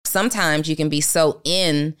sometimes you can be so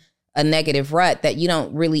in a negative rut that you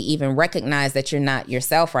don't really even recognize that you're not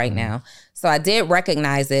yourself right now. So I did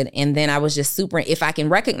recognize it. And then I was just if I can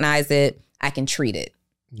recognize it, I can treat it.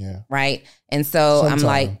 Yeah. Right. And so I'm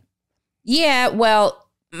like, yeah, well,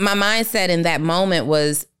 my mindset in that moment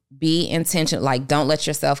was be intentional. Like, don't let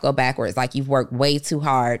yourself go backwards. Like, you've worked way too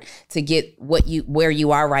hard to get where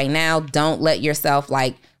you are right now. Don't let yourself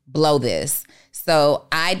like blow this. So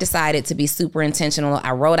I decided to be super intentional.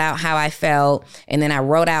 I wrote out how I felt, and then I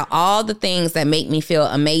wrote out all the things that make me feel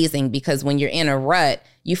amazing, because when you're in a rut,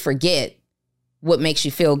 you forget what makes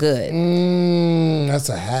you feel good. That's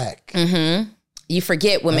a hack. You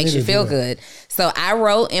forget what makes you feel good. So I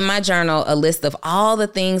wrote in my journal a list of all the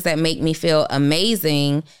things that make me feel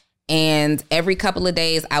amazing. And every couple of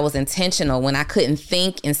days I was intentional. When I couldn't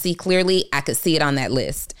think and see clearly, I could see it on that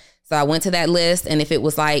list. So I went to that list, and if it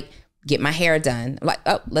was like, get my hair done. Like,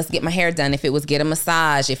 oh, let's get my hair done. If it was get a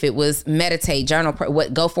massage, if it was meditate, journal,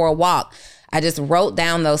 go for a walk. I just wrote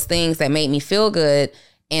down those things that made me feel good.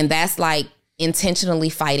 And that's like intentionally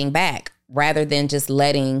fighting back rather than just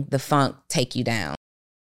letting the funk take you down.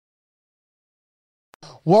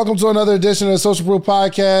 Welcome to another edition of the Social Proof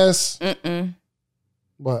Podcast.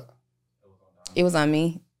 What? It was on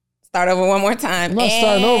me. Start over one more time. I'm not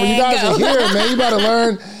starting over. You guys are here, man. You got to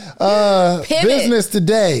learn business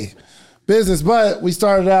today. Business. But we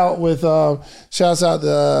started out with shouts out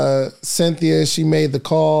to Cynthia. She made the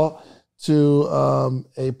call to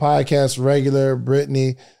a podcast regular,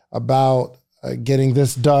 Brittany, about getting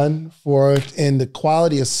this done for it. And the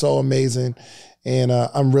quality is so amazing. And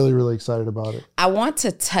I'm really, really excited about it. I want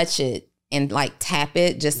to touch it and like tap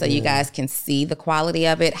it just so you guys can see the quality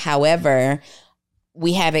of it. However,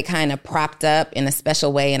 we have it kind of propped up in a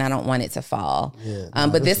special way, and I don't want it to fall.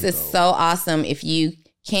 But this is so awesome. If you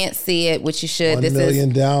can't see it, which you should, 1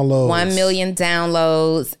 million downloads. 1 million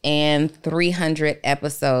downloads and 300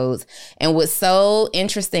 episodes. And what's so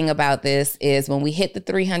interesting about this is when we hit the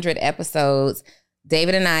 300 episodes,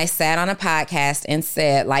 David and I sat on a podcast and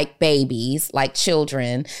said, like babies, like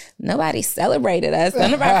children, nobody celebrated us.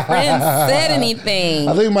 None of our friends said anything.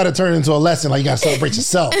 I think it might have turned into a lesson. Like, you got to celebrate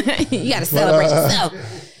yourself. You got to celebrate yourself.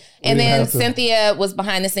 And then Cynthia was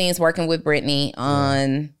behind the scenes working with Brittany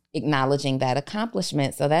on acknowledging that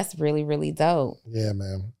accomplishment. So that's really, really dope. Yeah,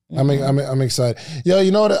 man. I'm excited. Yo,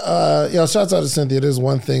 you know what? Shouts out to Cynthia. There's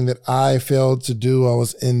one thing that I failed to do. I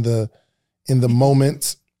was in the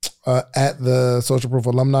moment at the Social Proof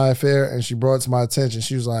Alumni Affair, and she brought it to my attention.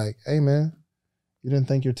 She was like, "Hey, man, you didn't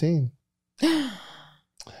thank your team." I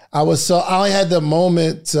only had the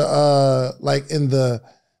moment to like in the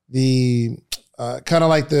kind of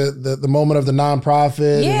like the moment of the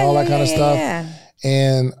nonprofit and all that kind of stuff. Yeah.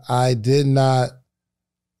 And I did not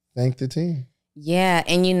thank the team. Yeah.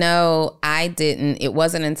 And you know, I didn't. It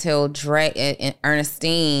wasn't until Dre and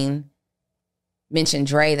Ernestine mentioned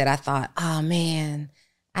Dre that I thought, oh man,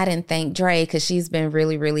 I didn't thank Dre, because she's been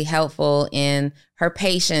really, really helpful in her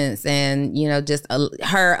patience and, you know, just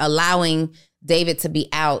her allowing David to be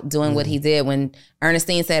out doing what he did. When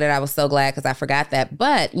Ernestine said it, I was so glad, because I forgot that.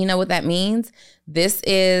 But you know what that means? This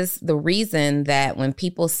is the reason that when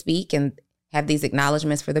people speak and have these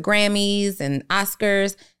acknowledgments for the Grammys and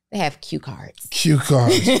Oscars, they have cue cards. Cue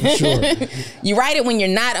cards, for sure. You write it when you're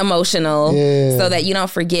not emotional so that you don't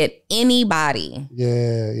forget anybody.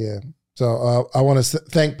 Yeah. So I want to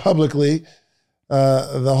thank publicly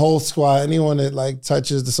the whole squad, anyone that like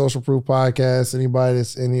touches the Social Proof Podcast, anybody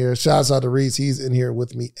that's in here. Shouts out to Reese. He's in here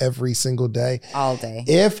with me every single day. All day.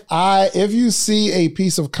 If you see a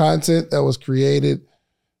piece of content that was created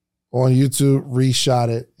on YouTube, Reese shot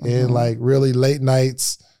it in like really late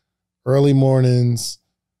nights, early mornings.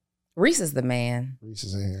 Reese is the man. Reese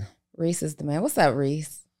is in here. Reese is the man. What's up,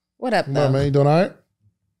 Reese? What up, though? Come on, man. You doing all right?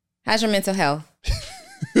 How's your mental health?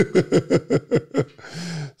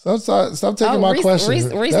 Stop taking my question.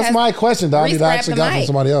 That's my question, though. I need to actually got from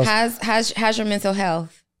somebody else. How's your mental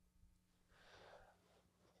health?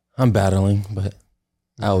 I'm battling, but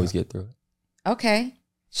I always get through it. Okay.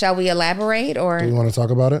 Shall we elaborate, or do you want to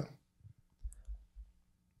talk about it?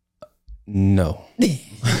 No.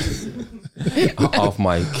 Off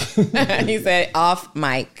mic. He said off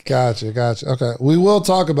mic. Gotcha. Okay. We will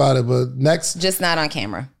talk about it, but next. Just not on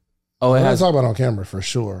camera. Oh, we're going to talk about it on camera for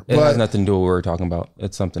sure. It has nothing to do with what we were talking about.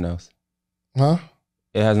 It's something else. Huh?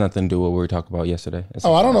 It has nothing to do with what we were talking about yesterday.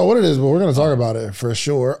 I don't know what it is, but we're going to talk about it for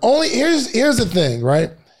sure. Only here's the thing,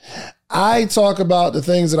 right? I talk about the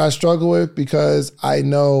things that I struggle with because I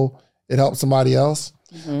know it helps somebody else.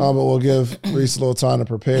 But we'll give Reese a little time to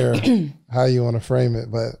prepare how you want to frame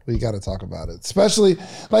it. But we got to talk about it. Especially,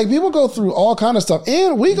 like, people go through all kind of stuff.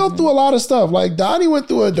 And we go through a lot of stuff. Like, Donnie went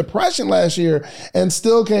through a depression last year and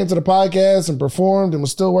still came to the podcast and performed and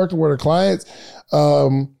was still working with her clients.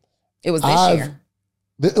 It was this year.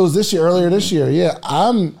 It was this year, earlier this year. Yeah,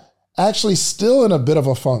 I'm actually still in a bit of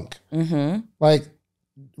a funk. Like,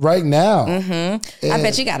 right now. I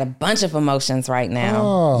bet you got a bunch of emotions right now.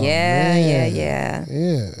 Oh, yeah. Yeah,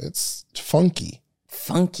 it's funky.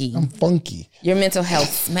 I'm funky. Your mental health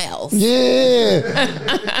smells.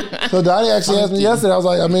 Yeah. So Donnie actually asked me yesterday. I was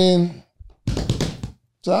like, I mean,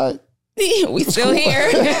 it's all right. We still here.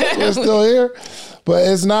 We're still here. But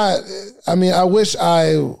it's not, I mean, I wish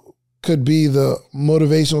I could be the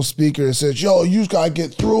motivational speaker that says, yo, you just got to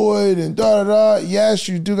get through it and da-da-da. Yes,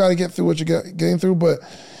 you do got to get through what you're getting through, but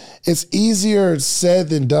it's easier said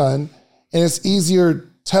than done. And it's easier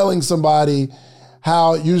telling somebody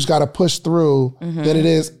how you just got to push through than it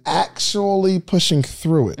is actually pushing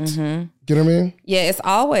through it. You know what I mean? Yeah, it's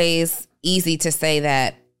always easy to say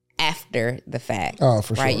that after the fact. Oh,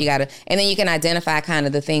 for right? sure. You got to, and then you can identify kind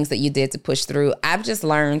of the things that you did to push through. I've just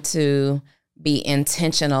learned to be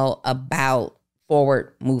intentional about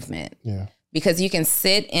forward movement. Yeah. Because you can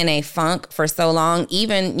sit in a funk for so long.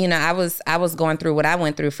 Even, you know, I was going through what I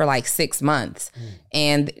went through for like 6 months.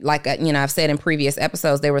 And like, you know, I've said in previous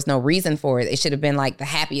episodes, there was no reason for it. It should have been like the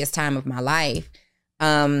happiest time of my life.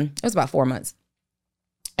 It was about 4 months.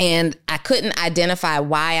 And I couldn't identify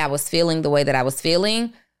why I was feeling the way that I was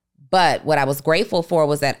feeling. But what I was grateful for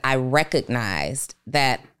was that I recognized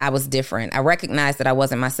that I was different. I recognized that I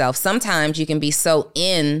wasn't myself. Sometimes you can be so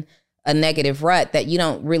in a negative rut that you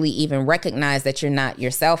don't really even recognize that you're not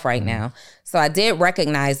yourself right now. So I did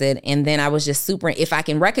recognize it. And then I was just if I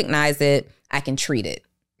can recognize it, I can treat it.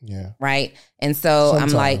 Yeah. Right. And so Sometime.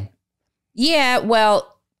 I'm like, yeah,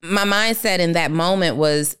 well, my mindset in that moment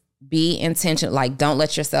was be intentional. Like, don't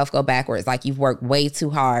let yourself go backwards. Like, you've worked way too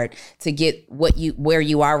hard to get where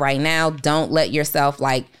you are right now. Don't let yourself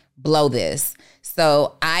like blow this.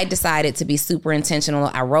 So I decided to be super intentional.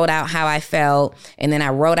 I wrote out how I felt, and then I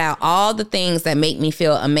wrote out all the things that make me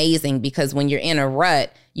feel amazing, because when you're in a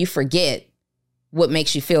rut, you forget what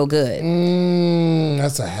makes you feel good.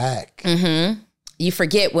 That's a hack. You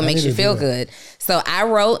forget what makes you feel good. So I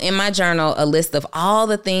wrote in my journal a list of all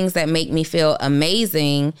the things that make me feel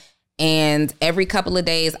amazing. And every couple of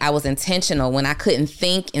days I was intentional. When I couldn't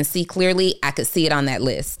think and see clearly, I could see it on that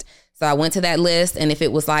list. So I went to that list, and if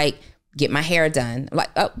it was like, get my hair done, like,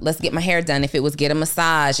 oh, let's get my hair done. If it was get a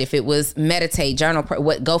massage, if it was meditate, journal,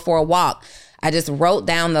 go for a walk. I just wrote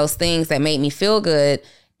down those things that made me feel good.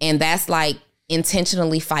 And that's like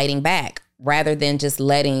intentionally fighting back rather than just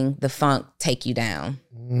letting the funk take you down.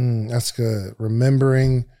 That's good.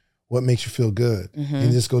 Remembering what makes you feel good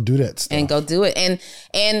and just go do that stuff. And go do it. And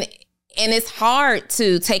it's hard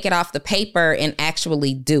to take it off the paper and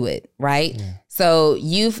actually do it, right? Yeah. So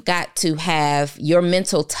you've got to have your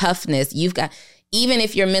mental toughness. Even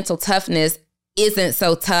if your mental toughness isn't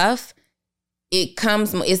so tough,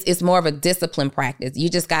 it's more of a discipline practice. You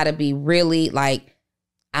just got to be really like,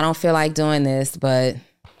 I don't feel like doing this, but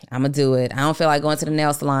I'm going to do it. I don't feel like going to the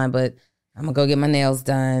nail salon, but I'm going to go get my nails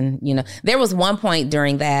done. You know, there was one point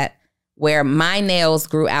during that where my nails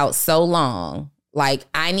grew out so long, like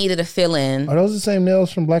I needed a fill-in. Are those the same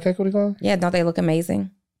nails from Black Equity Con? Yeah, don't they look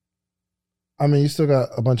amazing? I mean, you still got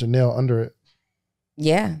a bunch of nail under it.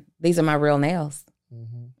 Yeah, these are my real nails.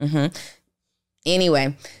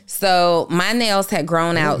 Anyway, so my nails had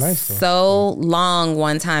grown out so long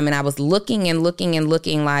one time, and I was looking and looking and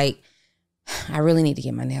looking like, I really need to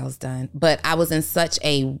get my nails done. But I was in such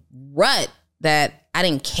a rut that I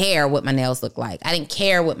didn't care what my nails looked like. I didn't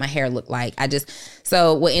care what my hair looked like.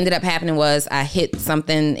 So what ended up happening was I hit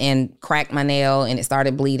something and cracked my nail, and it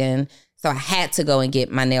started bleeding. So I had to go and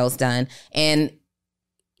get my nails done. And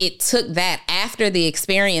it took that. After the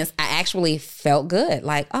experience, I actually felt good.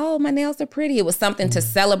 Like, oh, my nails are pretty. It was something to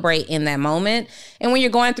celebrate in that moment. And when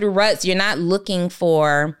you're going through ruts, you're not looking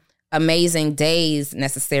for amazing days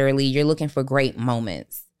necessarily. You're looking for great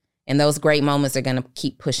moments. And those great moments are going to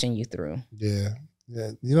keep pushing you through. Yeah.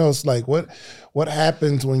 Yeah. You know, it's like what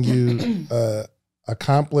happens when you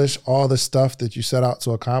accomplish all the stuff that you set out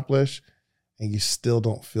to accomplish and you still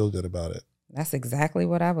don't feel good about it. That's exactly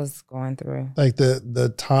what I was going through. Like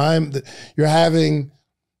the time that you're having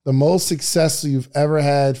the most success you've ever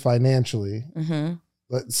had financially.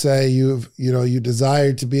 Let's say you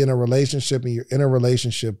desired to be in a relationship and you're in a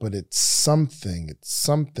relationship, but it's something.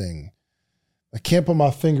 I can't put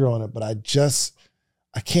my finger on it, but I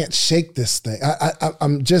can't shake this thing.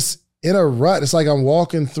 I'm just in a rut. It's like I'm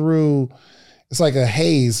walking through it's like a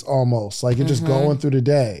haze almost. Like you're just going through the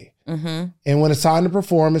day. And when it's time to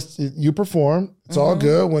perform, you perform. It's all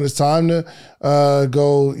good. When it's time to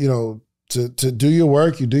go, you know, to do your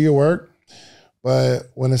work, you do your work. But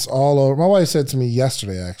when it's all over, my wife said to me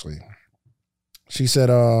yesterday, actually, she said,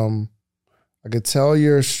 I could tell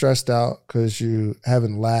you're stressed out because you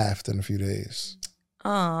haven't laughed in a few days.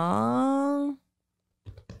 Aww.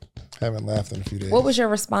 Haven't laughed in a few days. What was your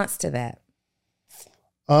response to that?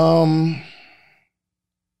 That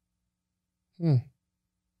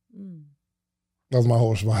was my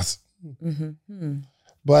whole response.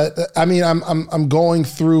 But I mean, I'm going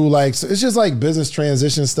through like, so it's just like business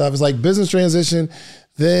transition stuff. It's like business transition,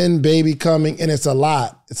 then baby coming, and it's a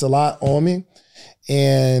lot. It's a lot on me,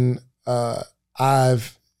 and I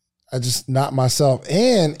just not myself.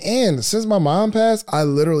 And since my mom passed, I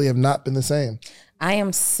literally have not been the same. I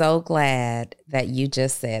am so glad that you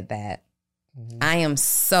just said that. I am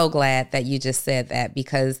so glad that you just said that,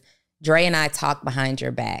 because Dre and I talk behind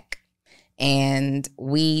your back, and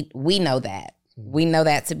we know that. We know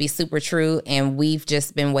that to be super true, and we've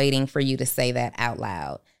just been waiting for you to say that out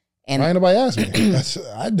loud. And why ain't nobody asked me?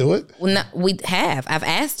 I do it. Well, no, we have. I've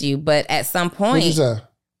asked you, but at some point, what'd you say?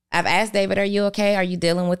 I've asked David, "Are you okay? Are you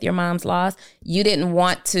dealing with your mom's loss?" You didn't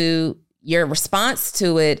want to. Your response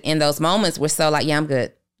to it in those moments was so like, "Yeah, I'm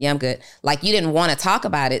good. Yeah, I'm good." Like you didn't want to talk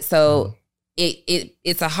about it, so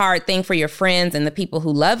it's a hard thing for your friends and the people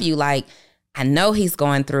who love you. Like, I know he's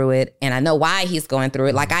going through it, and I know why he's going through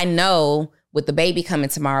it. Like I know, with the baby coming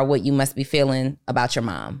tomorrow, what you must be feeling about your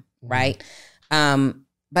mom, right?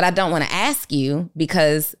 But I don't want to ask you,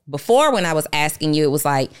 because before when I was asking you, it was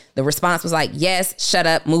like, the response was like, yes, shut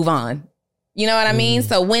up, move on. You know what I mean?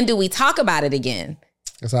 So when do we talk about it again?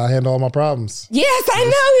 That's how I handle all my problems. Yes, I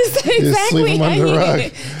know. It's exactly. Sweep them under the rug.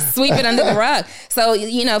 Sweep it under the rug. So,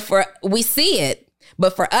 you know, we see it,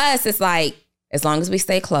 but for us, it's like, as long as we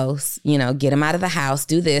stay close, you know, get him out of the house,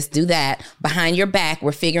 do this, do that. Behind your back,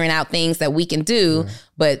 we're figuring out things that we can do,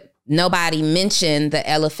 but nobody mentioned the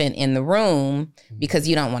elephant in the room because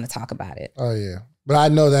you don't want to talk about it. Oh, yeah. But I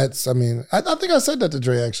know I think I said that to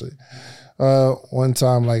Dre, actually, one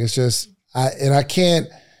time. Like, it's just, I can't,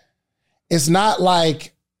 it's not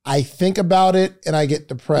like I think about it and I get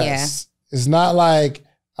depressed. Yeah. It's not like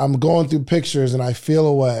I'm going through pictures and I feel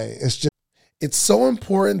away. It's just, it's so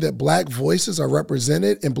important that Black voices are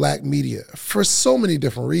represented in Black media for so many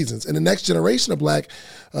different reasons. And the next generation of Black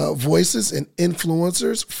voices and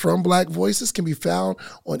influencers from Black voices can be found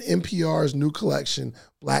on NPR's new collection,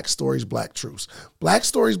 Black Stories, Black Truths. Black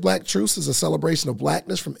Stories, Black Truths is a celebration of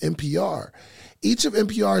Blackness from NPR. Each of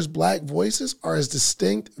NPR's Black voices are as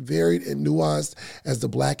distinct, varied, and nuanced as the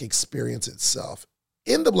Black experience itself.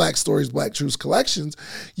 In the Black Stories, Black Truths collections,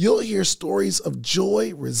 you'll hear stories of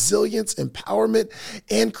joy, resilience, empowerment,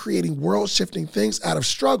 and creating world-shifting things out of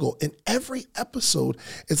struggle. And every episode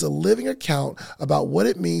is a living account about what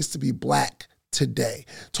it means to be Black today,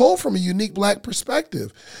 told from a unique Black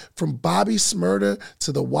perspective. From Bobby Shmurda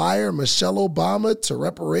to The Wire, Michelle Obama to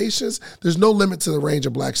reparations, there's no limit to the range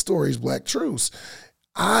of Black stories, Black truths.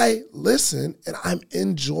 I listen and I'm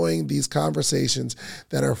enjoying these conversations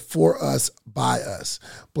that are for us, by us.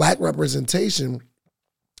 Black representation,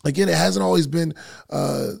 again, it hasn't always been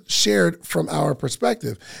shared from our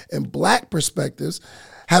perspective. And Black perspectives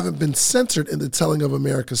haven't been centered in the telling of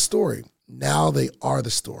America's story. Now they are the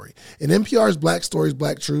story. In NPR's Black Stories,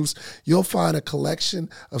 Black Truths, you'll find a collection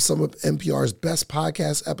of some of NPR's best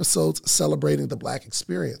podcast episodes celebrating the Black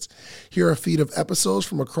experience. Here are a feed of episodes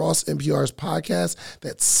from across NPR's podcasts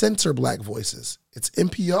that center Black voices. It's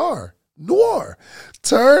NPR Noir.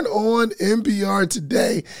 Turn on NPR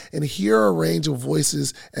today and hear a range of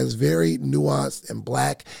voices as varied, nuanced, and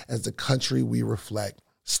Black as the country we reflect.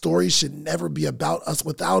 Stories should never be about us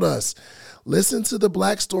without us. Listen to the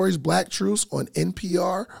Black Stories, Black Truths on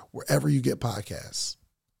NPR, wherever you get podcasts.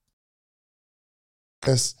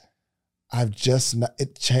 Because I've just not,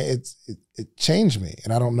 it changed me,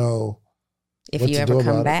 and I don't know if you ever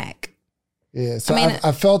come back. Yeah, so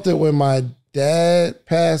I felt it when my dad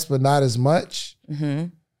passed, but not as much. Mm-hmm.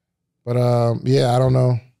 But yeah, I don't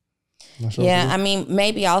know. Sure I mean,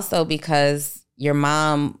 maybe also because your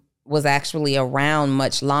mom was actually around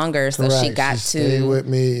much longer. So Correct. She got to stay with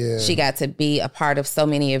me. Yeah. She got to be a part of so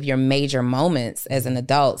many of your major moments as an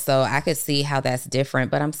adult. So I could see how that's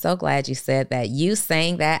different. But I'm so glad you said that. You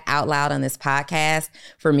saying that out loud on this podcast,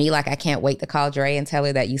 for me, like, I can't wait to call Dre and tell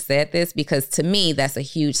her that you said this, because to me, that's a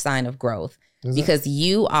huge sign of growth. Because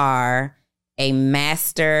you are a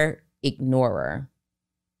master ignorer.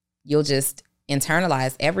 You'll just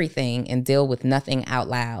internalize everything and deal with nothing out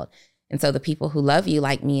loud. And so the people who love you,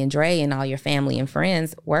 like me and Dre and all your family and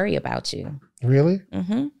friends, worry about you. Really?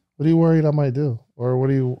 Mm-hmm. What are you worried I might do? Or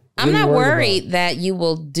what are you? I'm not worried that you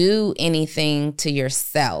will do anything to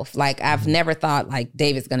yourself. Like, I've never thought like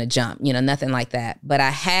David's going to jump, nothing like that. But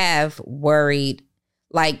I have worried,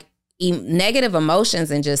 like, negative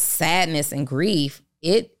emotions and just sadness and grief,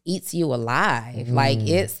 it eats you alive. Like,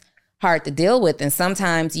 it's hard to deal with. And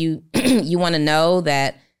sometimes you you want to know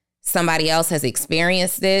that somebody else has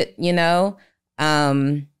experienced it,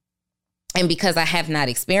 and because I have not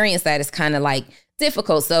experienced that, it's kind of like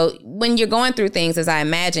difficult. So when you're going through things, as I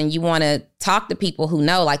imagine, you want to talk to people who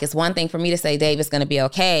know. Like, it's one thing for me to say, Dave, it's going to be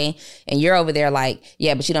okay. And you're over there like,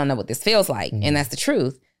 yeah, but you don't know what this feels like. And that's the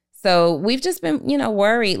truth. So we've just been,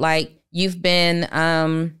 worried. Like, you've been,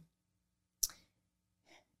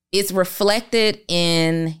 it's reflected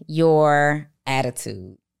in your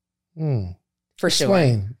attitude. For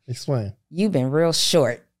sure. Explain. You've been real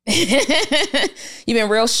short. You've been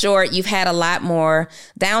real short. You've had a lot more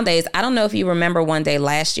down days. I don't know if you remember one day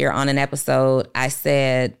last year on an episode, I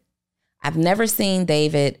said, I've never seen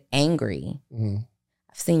David angry.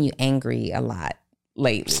 I've seen you angry a lot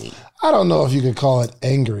lately. I don't know if you can call it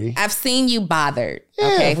angry. I've seen you bothered,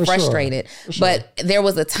 frustrated. Sure. But there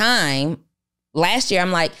was a time last year,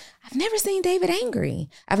 I'm like, I've never seen David angry.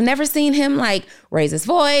 I've never seen him like raise his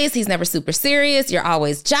voice. He's never super serious. You're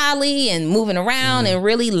always jolly and moving around and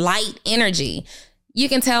really light energy. You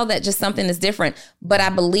can tell that just something is different. But I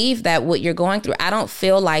believe that what you're going through, I don't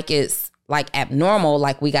feel like it's like abnormal.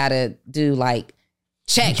 Like, we got to do like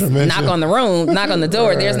checks, knock on the room, knock on the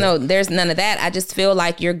door. Right. There's none of that. I just feel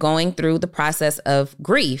like you're going through the process of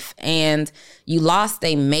grief and you lost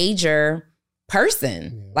a major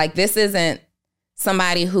person. Yeah. Like, this isn't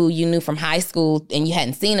somebody who you knew from high school and you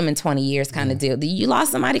hadn't seen them in 20 years kind of deal. You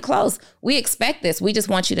lost somebody close. We expect this. We just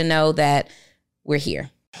want you to know that we're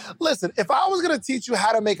here. Listen, if I was going to teach you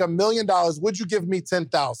how to make $1 million, would you give me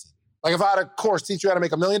 10,000? Like, if I had a course teach you how to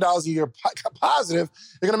make $1 million a year positive,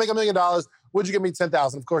 you're going to make $1 million, would you give me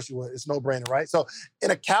 10,000? Of course you would. It's no brainer, right? So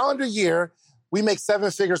in a calendar year, we make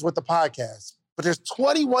 7 figures with the podcast. But there's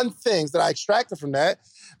 21 things that I extracted from that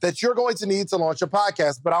you're going to need to launch your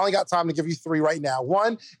podcast. But I only got time to give you 3 right now.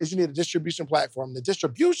 One is you need a distribution platform. The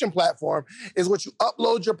distribution platform is what you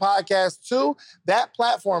upload your podcast to. That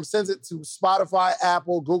platform sends it to Spotify,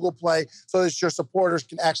 Apple, Google Play, so that your supporters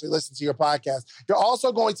can actually listen to your podcast. You're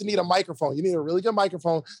also going to need a microphone. You need a really good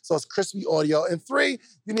microphone so it's crispy audio. And 3,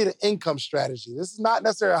 you need an income strategy. This is not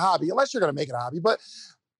necessarily a hobby, unless you're going to make it a hobby. But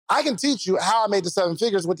I can teach you how I made the 7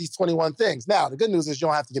 figures with these 21 things. Now, the good news is you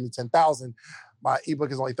don't have to give me 10,000. My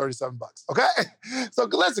ebook is only $37, okay? So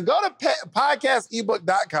listen, go to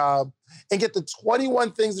podcastebook.com and get the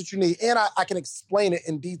 21 things that you need. And I can explain it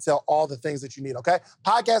in detail, all the things that you need, okay?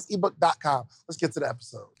 Podcastebook.com. Let's get to the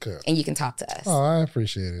episode. Okay. And you can talk to us. Oh, I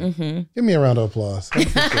appreciate it. Give me a round of applause for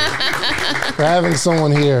having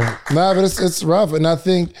someone here. Nah, but it's rough. And I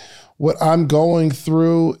think what I'm going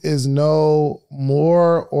through is no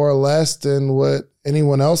more or less than what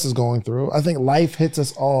anyone else is going through. I think life hits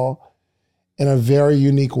us all in a very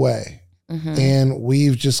unique way. And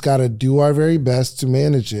we've just got to do our very best to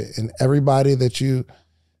manage it. And everybody that you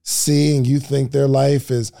see and you think their life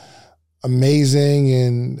is amazing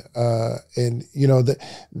and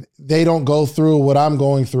they don't go through what I'm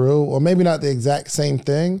going through, or maybe not the exact same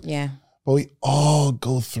thing. Yeah. But we all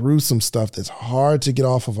go through some stuff that's hard to get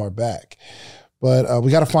off of our back. But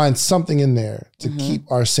we got to find something in there to keep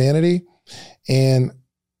our sanity. And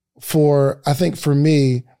I think for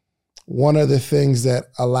me, one of the things that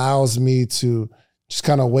allows me to just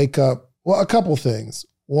kind of wake up, well, a couple things.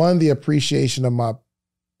 One, the appreciation of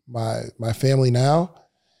my family now.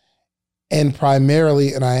 And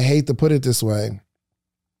primarily, and I hate to put it this way,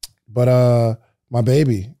 but my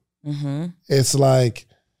baby. It's like,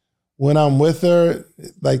 when I'm with her,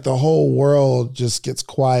 like the whole world just gets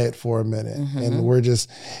quiet for a minute and we're just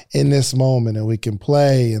in this moment and we can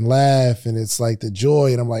play and laugh and it's like the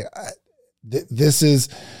joy. And I'm like, this is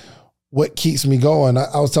what keeps me going.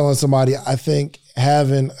 I was telling somebody, I think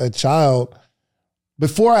having a child,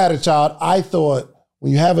 before I had a child, I thought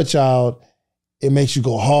when you have a child, it makes you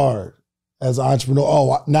go hard as an entrepreneur.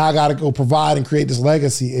 Oh, now I got to go provide and create this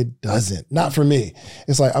legacy. It doesn't, not for me.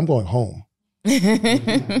 It's like, I'm going home.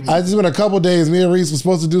 I just been a couple days, me and Reese were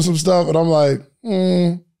supposed to do some stuff and I'm like,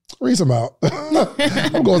 Reese, I'm out.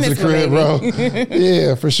 I'm going to the crib, bro.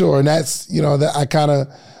 Yeah, for sure. And that's,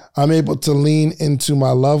 that I'm able to lean into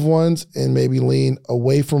my loved ones and maybe lean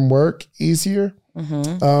away from work easier.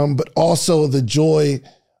 But also the joy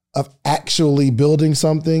of actually building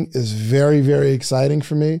something is very, very exciting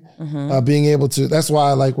for me. Being able to, that's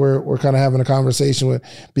why like we're kind of having a conversation with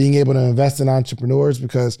being able to invest in entrepreneurs,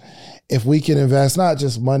 because if we can invest not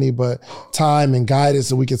just money, but time and guidance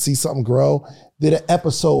so we can see something grow. Did an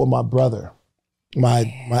episode with my brother,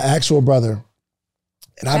 my actual brother.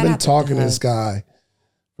 And I've been talking to this guy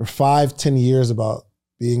for 5-10 years about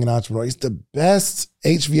being an entrepreneur. He's the best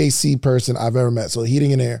HVAC person I've ever met. So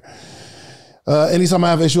heating and air. Anytime I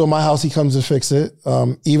have an issue in my house, he comes to fix it.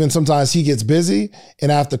 Even sometimes he gets busy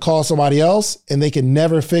and I have to call somebody else and they can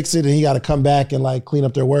never fix it and he got to come back and like clean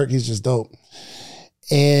up their work. He's just dope.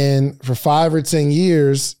 And for 5 or 10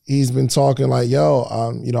 years, he's been talking like, yo,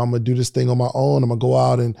 I'm going to do this thing on my own. I'm going to go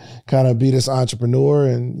out and kind of be this entrepreneur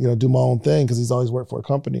and, do my own thing, because he's always worked for a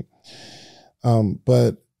company.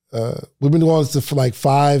 But we've been doing this for like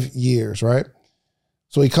 5 years, right?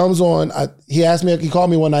 So he comes on, he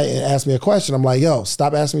called me one night and asked me a question. I'm like, yo,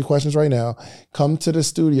 stop asking me questions right now. Come to the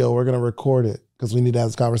studio. We're going to record it because we need to have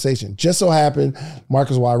this conversation. Just so happened,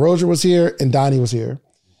 Marcus Y. Rozier was here and Donnie was here.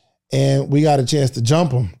 And we got a chance to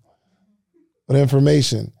jump him with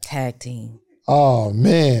information. Tag team. Oh,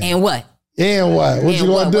 man. And what? And what? What you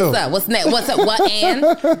going to do? What's up? What's next? What's up? What and?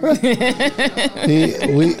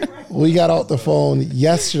 We got off the phone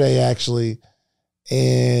yesterday, actually.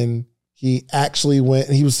 And he actually went,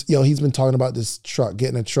 and he's been talking about this truck,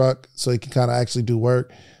 getting a truck so he can kind of actually do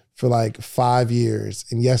work for like 5 years.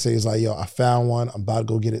 And yesterday he's like, yo, I found one. I'm about to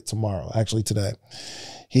go get it tomorrow, actually today.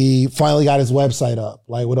 He finally got his website up,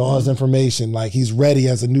 like with all his information. Like he's ready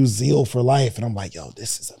as a new zeal for life. And I'm like, yo,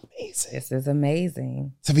 this is amazing. This is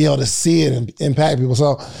amazing. To be able to see it and impact people.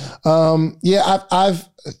 So,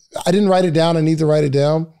 I didn't write it down. I need to write it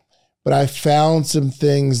down. But I found some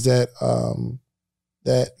things that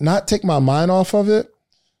not take my mind off of it,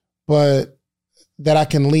 but that I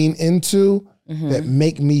can lean into that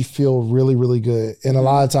make me feel really, really good. And a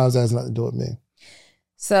lot of times that has nothing to do with me.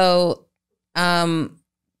 So,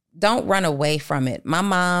 don't run away from it. My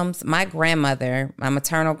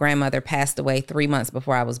maternal grandmother passed away 3 months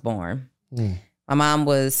before I was born. My mom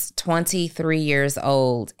was 23 years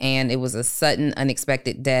old and it was a sudden,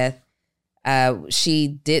 unexpected death. She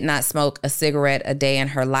did not smoke a cigarette a day in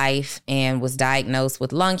her life and was diagnosed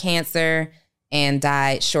with lung cancer and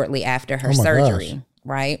died shortly after her surgery. Gosh.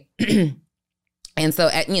 Right. And so,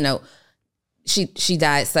 she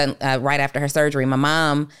died right after her surgery. My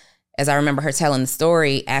mom, as I remember her telling the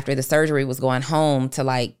story, after the surgery was going home to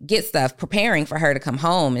like get stuff, preparing for her to come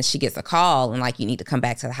home, and she gets a call and like, you need to come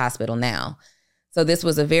back to the hospital now. So this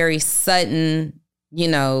was a very sudden,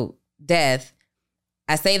 death.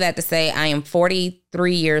 I say that to say I am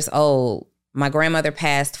 43 years old. My grandmother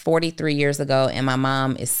passed 43 years ago and my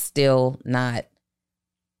mom is still not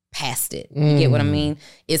past it. You get what I mean?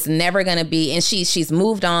 It's never going to be, and she's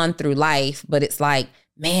moved on through life, but it's like,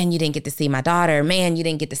 man, you didn't get to see my daughter. Man, you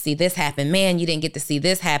didn't get to see this happen. Man, you didn't get to see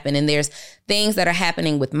this happen. And there's things that are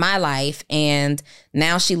happening with my life. And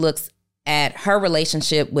now she looks at her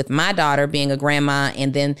relationship with my daughter being a grandma.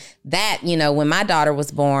 And then that, when my daughter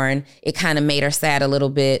was born, it kind of made her sad a little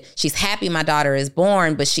bit. She's happy my daughter is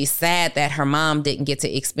born, but she's sad that her mom didn't get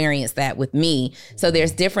to experience that with me. So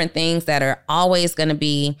there's different things that are always going to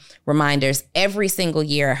be reminders. Every single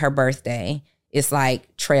year at her birthday, it's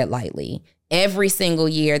like, tread lightly. Every single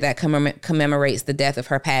year that commemorates the death of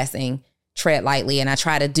her passing, tread lightly. And I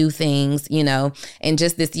try to do things, and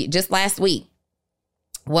just last week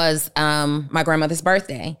was my grandmother's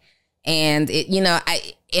birthday. And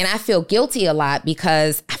I feel guilty a lot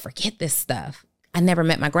because I forget this stuff. I never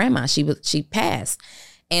met my grandma. She passed.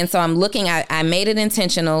 And so I'm looking, I made it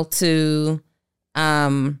intentional to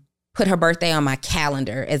put her birthday on my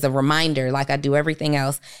calendar as a reminder, like I do everything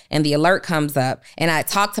else. And the alert comes up, and I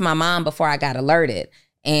talked to my mom before I got alerted.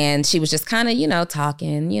 And she was just kind of,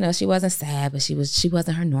 talking, she wasn't sad, but she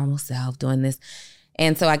wasn't her normal self doing this.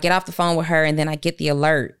 And so I get off the phone with her and then I get the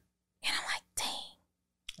alert and I'm like,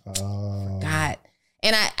 dang, I forgot.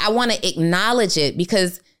 And I want to acknowledge it,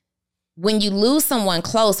 because when you lose someone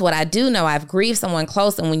close, what I do know, I've grieved someone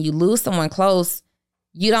close. And when you lose someone close,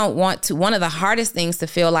 you don't want to, one of the hardest things to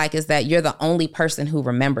feel like is that you're the only person who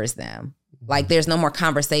remembers them. Like there's no more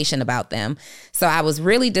conversation about them. So I was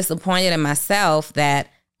really disappointed in myself that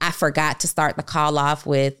I forgot to start the call off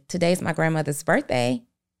with, today's my grandmother's birthday.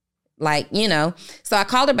 So I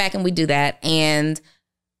called her back and we do that. And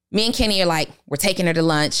me and Kenny are like, we're taking her to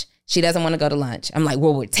lunch. She doesn't want to go to lunch. I'm like,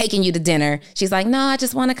 well, we're taking you to dinner. She's like, no, I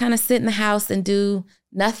just want to kind of sit in the house and do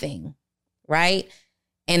nothing. Right.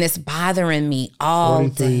 And it's bothering me all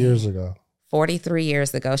 43 day. 43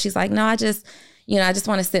 years ago. She's like, no, I just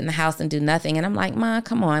want to sit in the house and do nothing. And I'm like, Ma,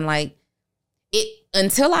 come on. Like,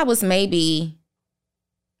 until I was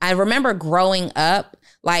I remember growing up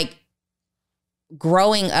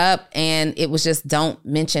and it was just don't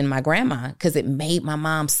mention my grandma because it made my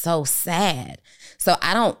mom so sad. So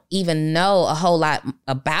I don't even know a whole lot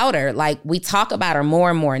about her. Like, we talk about her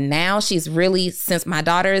more and more now. She's really, since my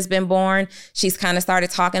daughter has been born, she's kind of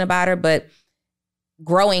started talking about her. But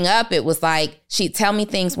growing up, it was like she'd tell me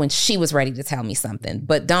things when she was ready to tell me something,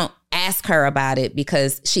 but don't ask her about it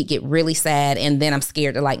because she'd get really sad. And then I'm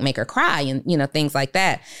scared to like make her cry and, things like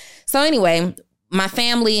that. So anyway, my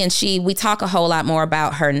family and we talk a whole lot more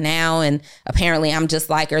about her now. And apparently I'm just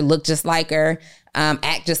like her, look just like her,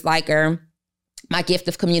 act just like her. My gift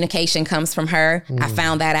of communication comes from her. I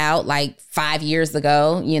found that out like 5 years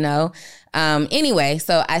ago, Anyway,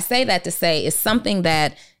 so I say that to say it's something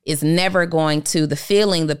that is never going to,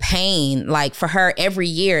 the pain, like for her every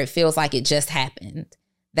year, it feels like it just happened.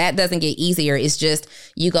 That doesn't get easier. It's just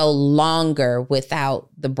you go longer without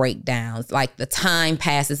the breakdowns. Like the time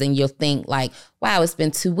passes and you'll think like, wow, it's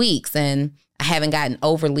been 2 weeks and I haven't gotten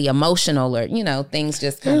overly emotional or, things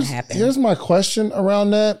just kind of happen. Here's my question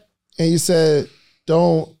around that. And you said,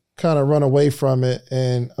 don't kind of run away from it.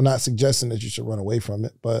 And I'm not suggesting that you should run away from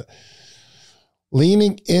it, but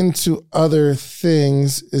leaning into other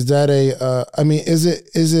things, is that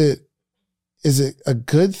is it a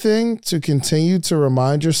good thing to continue to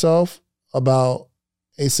remind yourself about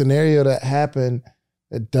a scenario that happened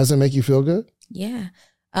that doesn't make you feel good? Yeah.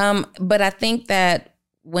 But I think that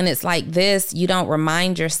when it's like this, you don't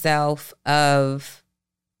remind yourself of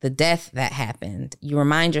the death that happened. You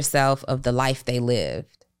remind yourself of the life they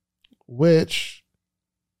lived. Which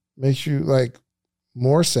makes you like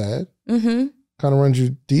more sad. Mm-hmm. Kind of runs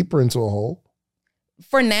you deeper into a hole.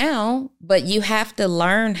 For now, but you have to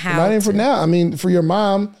learn how. Not even for now. I mean, for your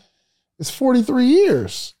mom, it's 43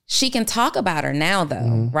 years. She can talk about her now,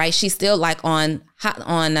 though, right? She's still like on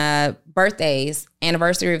birthdays,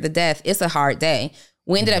 anniversary of the death. It's a hard day.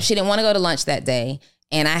 We ended up, she didn't want to go to lunch that day.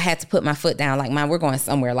 And I had to put my foot down, like, Mom, we're going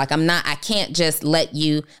somewhere. Like, I can't just let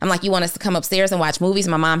you. I'm like, you want us to come upstairs and watch movies?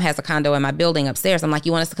 My mom has a condo in my building upstairs. I'm like,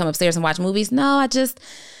 you want us to come upstairs and watch movies? No, I just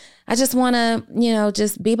want to,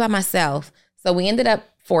 just be by myself. So we ended up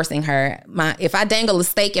forcing her. If I dangle a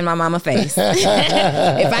steak in my mama's face,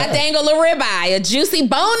 if I dangle a ribeye, a juicy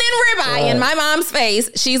bone-in ribeye in my mom's face,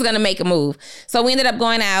 she's going to make a move. So we ended up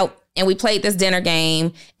going out and we played this dinner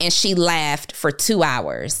game and she laughed for 2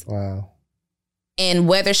 hours. Wow. And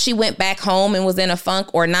whether she went back home and was in a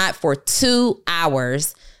funk or not, for 2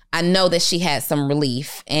 hours, I know that she had some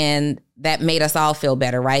relief and that made us all feel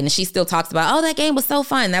better, right? And she still talks about, oh, that game was so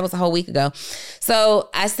fun. That was a whole week ago. So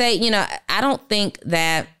I say, I don't think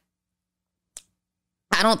that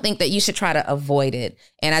you should try to avoid it.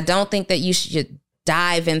 And I don't think that you should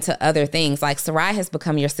dive into other things. Like Sarai has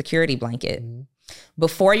become your security blanket. Mm-hmm.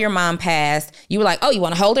 Before your mom passed, you were like, oh, you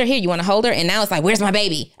want to hold her? Here, you want to hold her? And now it's like, where's my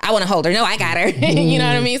baby? I want to hold her. No, I got her. You know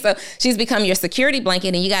what I mean? So she's become your security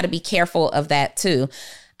blanket and you got to be careful of that too.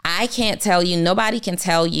 I can't tell you, nobody can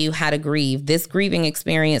tell you how to grieve. This grieving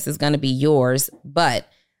experience is going to be yours, but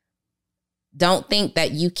don't think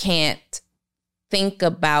that you can't think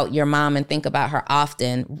about your mom and think about her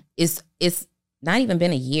often. It's not even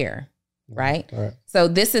been a year, right? So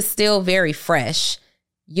this is still very fresh.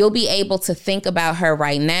 You'll be able to think about her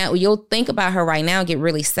right now. You'll think about her right now, get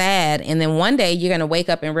really sad. And then one day you're going to wake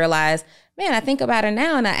up and realize, man, I think about her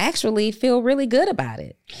now and I actually feel really good about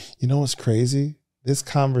it. You know what's crazy? This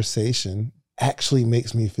conversation actually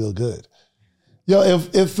makes me feel good.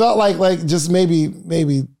 It felt like just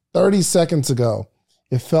maybe 30 seconds ago,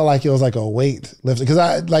 it felt like it was like a weight lifted.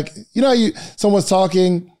 Because someone's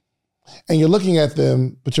talking and you're looking at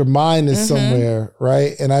them, but your mind is somewhere,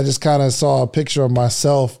 right? And I just kind of saw a picture of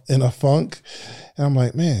myself in a funk. And I'm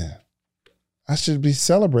like, man, I should be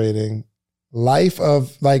celebrating life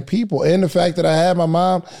of like people. And the fact that I had my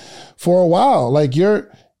mom for a while. Like you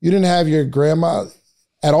didn't have your grandma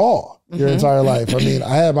at all your entire life. I mean,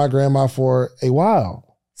 I had my grandma for a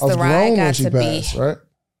while. I was grown when she passed, right?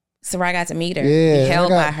 Sarai got to meet her. Yeah, be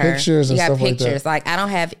held by her. Pictures and you got stuff pictures. like that. Like, I don't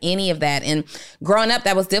have any of that. And growing up,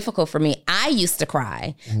 that was difficult for me. I used to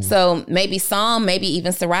cry. So maybe Psalm, maybe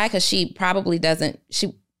even Sarai, because she probably doesn't,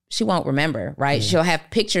 she won't remember, right? She'll have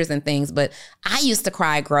pictures and things. But I used to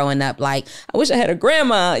cry growing up. Like, I wish I had a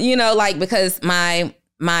grandma, because I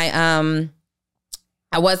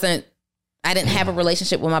didn't have a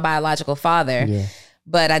relationship with my biological father. Yeah.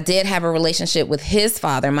 But I did have a relationship with his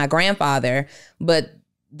father, my grandfather. But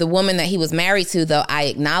the woman that he was married to, though I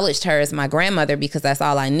acknowledged her as my grandmother because that's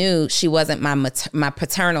all I knew, she wasn't my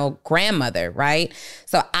paternal grandmother, right?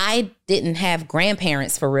 So I didn't have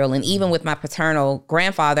grandparents for real. And even with my paternal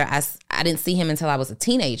grandfather, I I didn't see him until I was a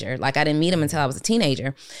teenager. Like, I didn't meet him until I was a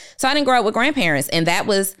teenager. So I didn't grow up with grandparents. And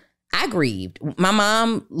I grieved. My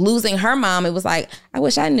mom losing her mom, it was like, I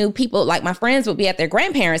wish I knew people, like my friends would be at their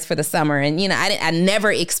grandparents for the summer. And, I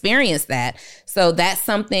never experienced that. So that's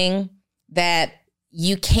something that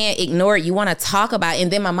you can't ignore. You want to talk about it.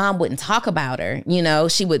 And then my mom wouldn't talk about her.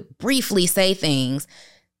 She would briefly say things.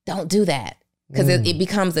 Don't do that, because it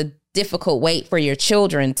becomes a difficult wait for your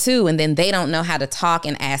children too. And then they don't know how to talk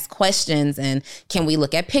and ask questions. And can we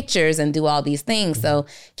look at pictures and do all these things? So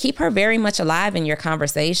keep her very much alive in your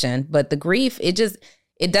conversation. But the grief, it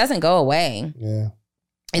doesn't go away. Yeah.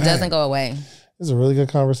 It doesn't go away. This is a really good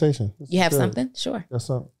conversation. You have something? Sure. That's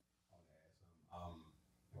something.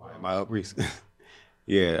 My upbringing.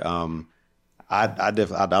 Yeah.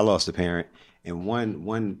 I lost a parent. And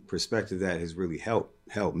one perspective that has really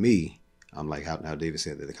helped me, like how David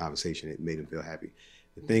said that the conversation, it made him feel happy.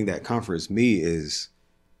 The thing that comforts me is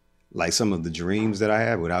like some of the dreams that I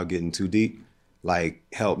have, without getting too deep, like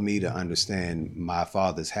help me to understand my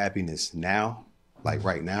father's happiness now, like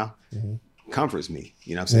right now, comforts me.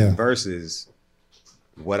 You know what I'm saying? Yeah. Versus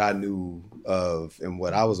what I knew of and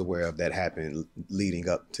what I was aware of that happened leading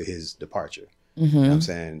up to his departure. You know what I'm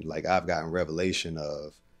saying? Like, I've gotten revelation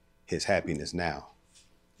of his happiness now.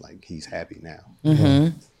 Like, he's happy now.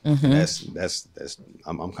 That's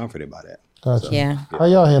I'm comforted by that. Gotcha. So, yeah. How do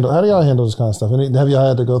y'all handle this kind of stuff? Have y'all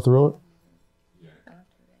had to go through it?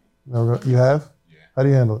 No, you have? Yeah. How do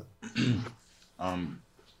you handle it?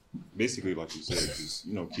 Basically, like you said, just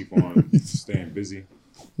keep on staying busy.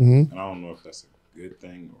 And I don't know if that's a good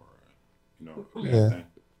thing or a bad thing,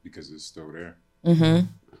 because it's still there.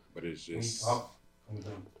 But it's just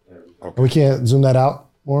We can't zoom that out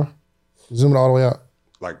more. Zoom it all the way out.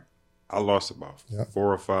 Like, I lost about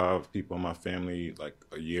 4 or 5 people in my family like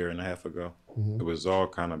a year and a half ago. It was all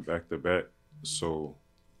kind of back to back. So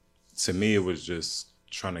to me, it was just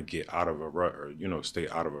trying to get out of a rut, or stay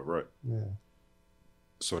out of a rut. Yeah.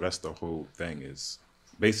 So that's the whole thing, is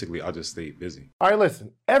basically I just stayed busy. All right,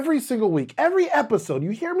 listen, every single week, every episode,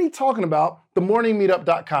 you hear me talking about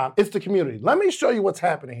themorningmeetup.com. It's the community. Let me show you what's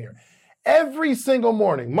happening here. Every single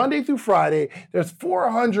morning, Monday through Friday, there's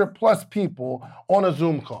 400 plus people on a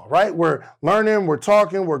Zoom call, right? We're learning, we're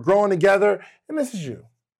talking, we're growing together, and this is you.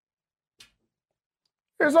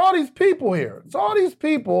 There's all these people here. It's all these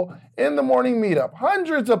people in the morning meetup.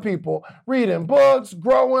 Hundreds of people reading books,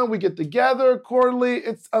 growing. We get together quarterly.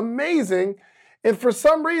 It's amazing. And for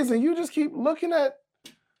some reason, you just keep looking at,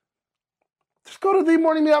 just go to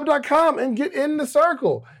themorningmeetup.com and get in the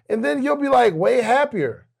circle. And then you'll be like way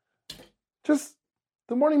happier. Just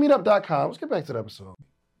themorningmeetup.com. Let's get back to the episode.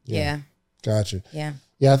 Yeah. Gotcha. Yeah.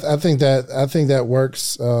 Yeah, I think that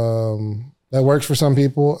works. That works for some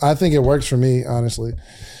people. I think it works for me, honestly.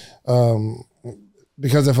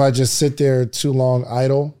 Because if I just sit there too long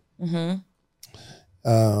idle, then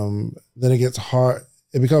it gets hard.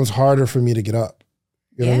 It becomes harder for me to get up.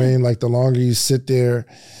 You know what I mean? Like, the longer you sit there,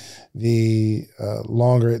 the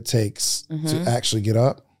longer it takes to actually get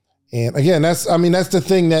up. And again, that's the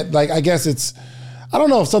thing that, like, I guess I don't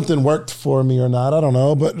know if something worked for me or not. I don't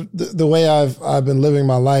know. But the way I've been living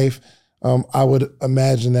my life, I would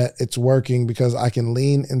imagine that it's working because I can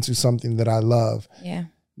lean into something that I love. Yeah.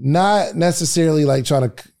 Not necessarily like trying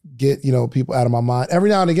to get, people out of my mind. Every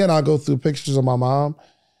now and again, I'll go through pictures of my mom,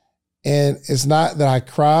 and it's not that I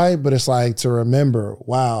cry, but it's like to remember,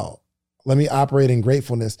 wow, let me operate in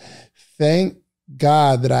gratefulness. Thank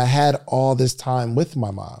God that I had all this time with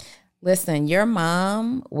my mom. Listen, your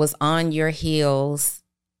mom was on your heels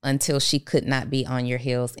until she could not be on your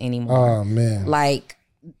heels anymore. Oh, man. Like,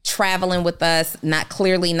 traveling with us, not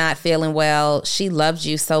feeling well. She loved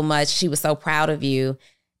you so much. She was so proud of you.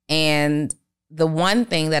 And the one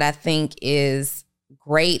thing that I think is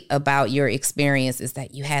great about your experience is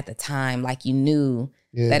that you had the time, like you knew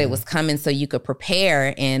that it was coming so you could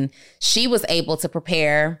prepare. And she was able to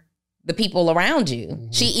prepare the people around you.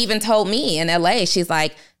 She even told me in LA, she's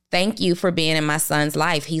like, thank you for being in my son's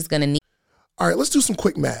life. He's going to need. All right, let's do some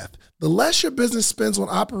quick math. The less your business spends on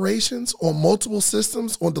operations, on multiple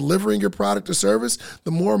systems, on delivering your product or service,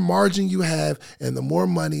 the more margin you have and the more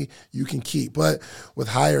money you can keep. But with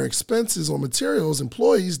higher expenses on materials,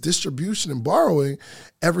 employees, distribution, and borrowing,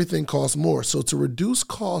 everything costs more. So to reduce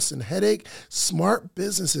costs and headache, smart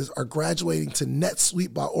businesses are graduating to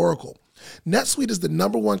NetSuite by Oracle. NetSuite is the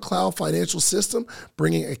 #1 cloud financial system,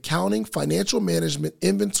 bringing accounting, financial management,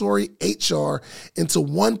 inventory, HR into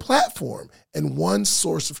one platform and one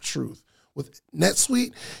source of truth. With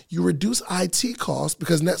NetSuite, you reduce IT costs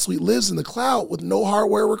because NetSuite lives in the cloud with no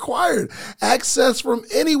hardware required. Access from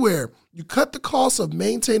anywhere. You cut the cost of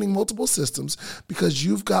maintaining multiple systems because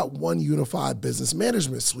you've got one unified business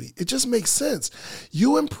management suite. It just makes sense.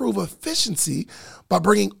 You improve efficiency by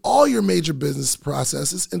bringing all your major business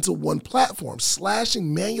processes into one platform,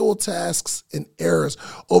 slashing manual tasks and errors.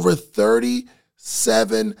 Over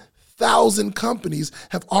 37,000 companies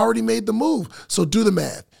have already made the move. So do the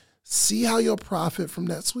math. See how you'll profit from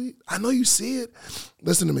NetSuite? I know you see it.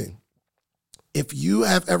 Listen to me. If you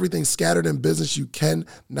have everything scattered in business, you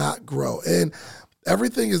cannot grow. And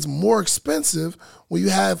everything is more expensive when you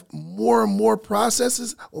have more and more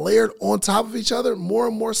processes layered on top of each other, more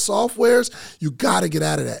and more softwares. You got to get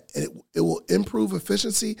out of that. And it will improve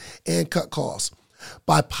efficiency and cut costs.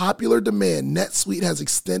 By popular demand, NetSuite has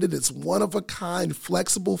extended its one-of-a-kind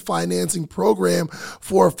flexible financing program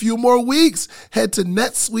for a few more weeks. Head to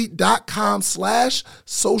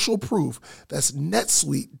netsuite.com/socialproof. That's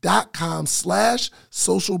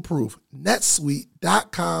netsuite.com/socialproof.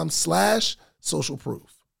 netsuite.com/socialproof.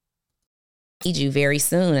 Need you very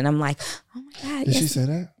soon. And I'm like, oh my God. Did she say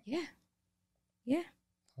that? Yeah.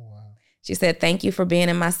 Oh, wow. She said, thank you for being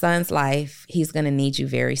in my son's life. He's going to need you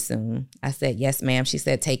very soon. I said, yes, ma'am. She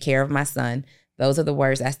said, take care of my son. Those are the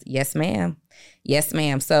words. I said, yes, ma'am. Yes,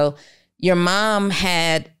 ma'am. So your mom you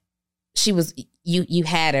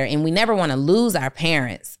had her, and we never want to lose our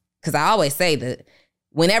parents. Because I always say that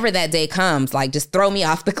whenever that day comes, like, just throw me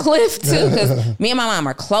off the cliff too. Because me and my mom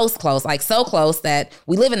are close, like so close that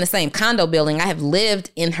we live in the same condo building. I have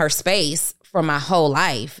lived in her space for my whole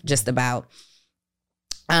life, just about.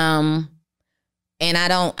 And I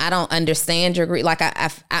don't understand your grief. Like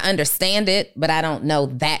I understand it, but I don't know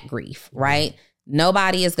that grief, right?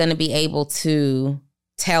 Nobody is going to be able to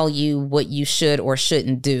tell you what you should or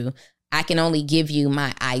shouldn't do. I can only give you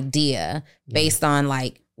my idea based on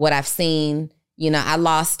like what I've seen. You know, I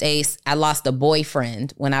lost a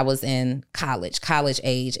boyfriend when I was in college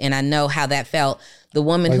age, and I know how that felt. The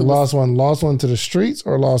woman who lost one to the streets,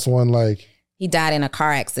 or lost one like he died in a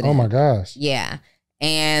car accident. Oh my gosh! Yeah.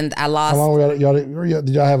 And I lost. How long were y'all? Did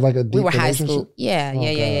y'all have like a deep We were high relationship? school.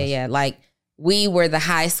 Yeah. Like we were the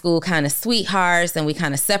high school kind of sweethearts, and we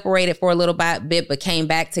kind of separated for a little bit, but came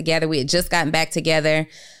back together. We had just gotten back together.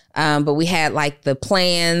 But we had like the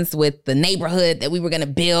plans with the neighborhood that we were going to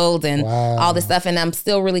build and all this stuff. And I'm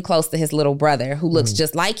still really close to his little brother who looks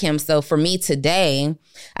just like him. So for me today,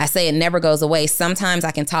 I say it never goes away. Sometimes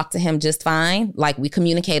I can talk to him just fine. Like we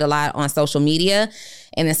communicate a lot on social media.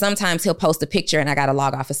 And then sometimes he'll post a picture and I got to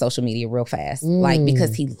log off of social media real fast. Like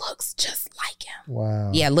because he looks just like him.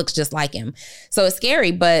 Wow. Yeah, looks just like him. So it's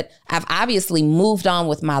scary, but I've obviously moved on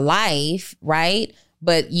with my life, right?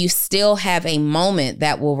 But you still have a moment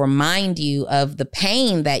that will remind you of the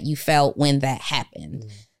pain that you felt when that happened.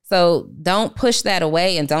 So don't push that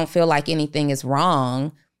away and don't feel like anything is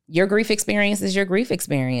wrong. Your grief experience is your grief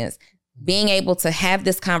experience. Being able to have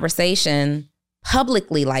this conversation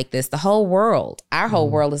publicly like this, the whole world, our whole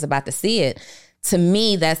world is about to see it. To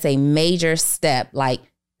me, that's a major step. Like,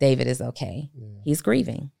 David is okay. He's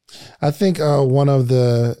grieving. I think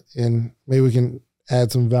and maybe we can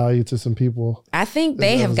add some value to some people. I think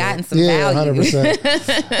they have gotten some value.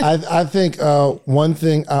 100%. I think one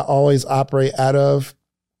thing I always operate out of,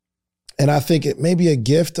 and I think it may be a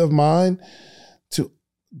gift of mine,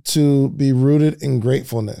 to be rooted in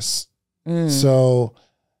gratefulness. So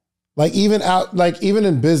like even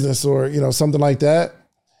in business or, something like that,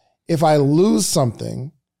 if I lose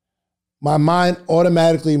something, my mind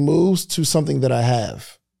automatically moves to something that I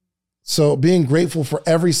have. So being grateful for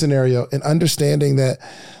every scenario and understanding that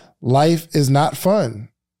life is not fun.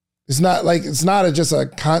 It's not just a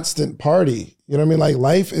constant party. You know what I mean? Like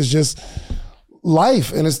life is just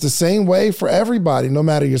life. And it's the same way for everybody, no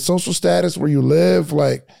matter your social status, where you live.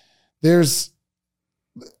 Like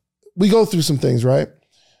we go through some things, right?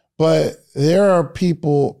 But there are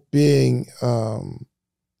people being, they're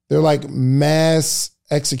like mass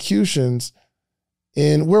executions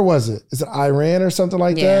in, where was it? Is it Iran or something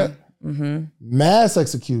like that? Mm-hmm. Mass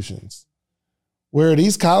executions where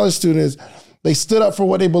these college students, they stood up for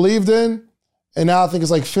what they believed in, and now I think it's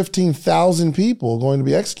like 15,000 people going to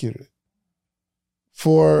be executed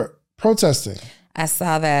for protesting. I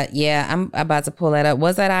saw that. Yeah, I'm about to pull that up.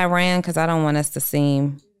 Was that Iran? Because I don't want us to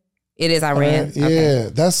seem. It is Iran. Yeah, okay.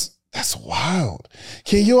 That's wild.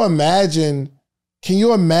 Can you imagine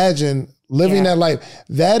living that life?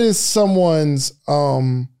 That is someone's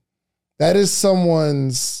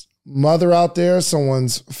mother out there,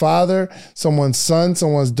 someone's father, someone's son,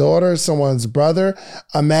 someone's daughter, someone's brother.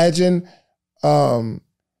 Imagine a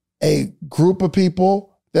group of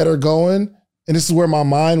people that are going, and this is where my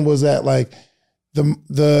mind was at, like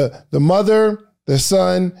the mother the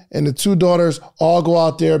son and the 2 daughters all go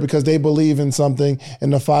out there because they believe in something,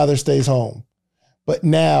 and the father stays home. But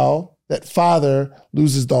now that father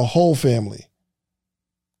loses the whole family.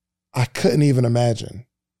 I couldn't even imagine.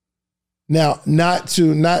 Now, not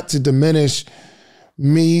to diminish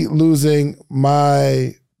me losing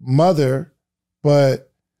my mother,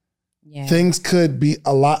 but things could be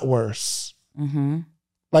a lot worse. Mm-hmm.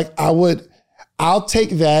 Like I'll take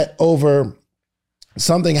that over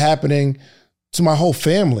something happening to my whole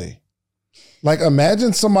family. Like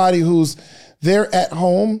imagine somebody who's they're at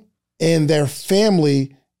home and their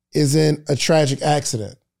family is in a tragic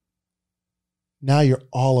accident. Now you're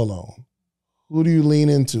all alone. Who do you lean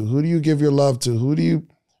into? Who do you give your love to? Who do you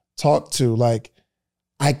talk to? Like,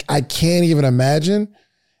 I can't even imagine.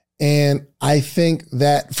 And I think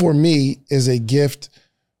that for me is a gift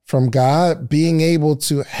from God, being able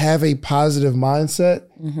to have a positive mindset,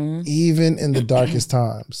 even in the darkest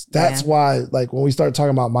times. That's why, like, when we start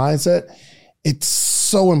talking about mindset, it's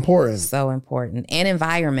so important. So important. And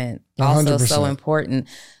environment, also 100%. So important.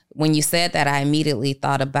 When you said that, I immediately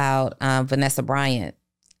thought about Vanessa Bryant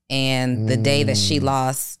and the day that she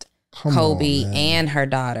lost Kobe and her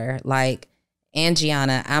daughter. Like, and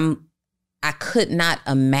Gianna, I could not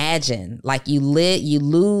imagine, like, you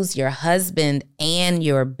lose your husband and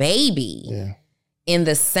your baby in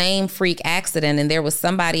the same freak accident, and there was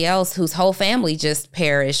somebody else whose whole family just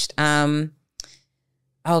perished. The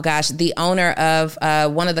owner of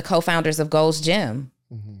one of the co-founders of Gold's Gym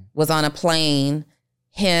was on a plane.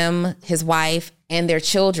 Him, his wife, and their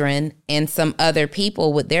children, and some other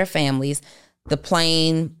people with their families. The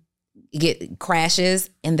plane crashes,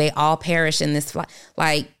 and they all perish in this flight.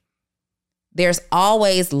 Like, there's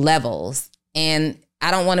always levels, and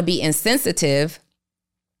I don't want to be insensitive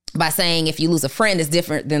by saying if you lose a friend, it's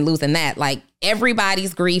different than losing that. Like,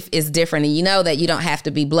 everybody's grief is different, and you know that you don't have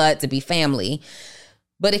to be blood to be family,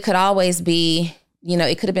 but it could always be,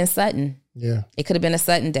 it could have been sudden. Yeah, it could have been a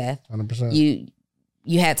sudden death. 100%.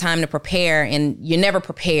 You had time to prepare, and you're never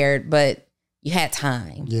prepared, but you had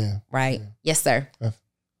time. Yeah. Right? Yeah. Yes, sir. I'm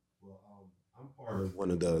part of one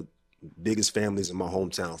of the biggest families in my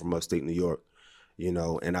hometown from upstate New York,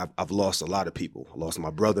 and I've lost a lot of people. I lost my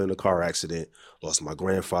brother in a car accident, lost my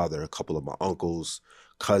grandfather, a couple of my uncles,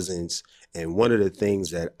 cousins. And one of the things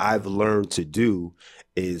that I've learned to do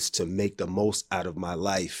is to make the most out of my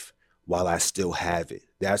life while I still have it.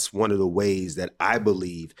 That's one of the ways that I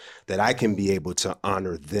believe that I can be able to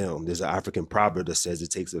honor them. There's an African proverb that says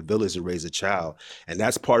it takes a village to raise a child. And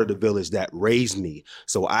that's part of the village that raised me.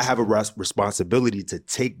 So I have a responsibility to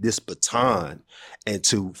take this baton and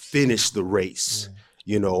to finish the race,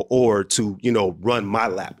 or to, run my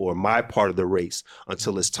lap or my part of the race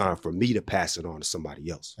until it's time for me to pass it on to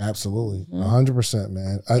somebody else. Absolutely. 100%,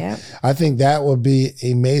 man. I think that would be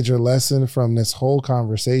a major lesson from this whole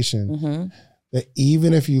conversation. That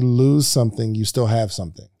even if you lose something, you still have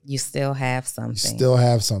something. You still have something. Go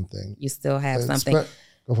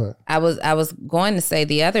for it. I was going to say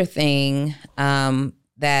the other thing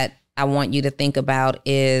that I want you to think about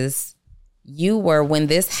is when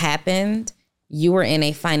this happened, you were in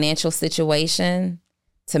a financial situation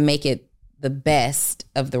to make it the best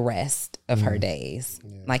of the rest of her days.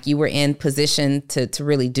 Yeah. Like, you were in position to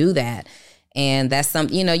really do that. And that's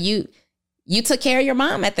something, you took care of your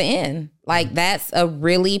mom at the end. Like, that's a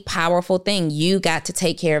really powerful thing. You got to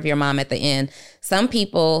take care of your mom at the end. Some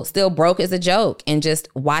people still broke as a joke and just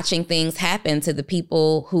watching things happen to the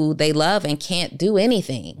people who they love and can't do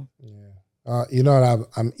anything. Yeah. What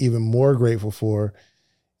I'm even more grateful for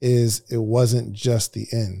is it wasn't just the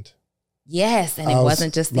end. Yes, and it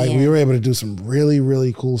wasn't just the end. We were able to do some really,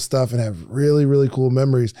 really cool stuff and have really, really cool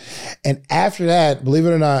memories. And after that, believe it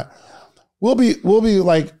or not, we'll be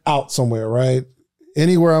like out somewhere, right?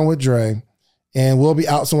 Anywhere I'm with Dre, and we'll be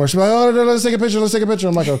out somewhere. She'll be like, "Oh, no, let's take a picture.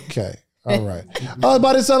 I'm like, okay, all right. Oh,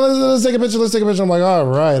 buddy, son, let's take a picture. I'm like, all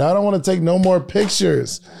right. I don't want to take no more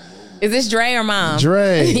pictures. Is this Dre or mom?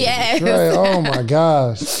 Dre. Yes. Dre. Oh my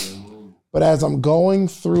gosh. But as I'm going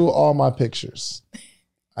through all my pictures,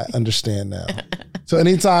 I understand now. So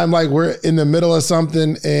anytime like we're in the middle of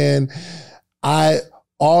something and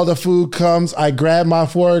all the food comes, I grab my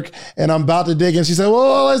fork and I'm about to dig and she said,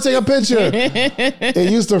 "Whoa, let's take a picture." It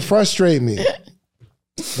used to frustrate me.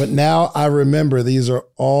 But now I remember these are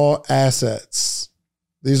all assets.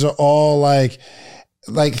 These are all like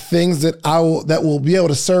things that that will be able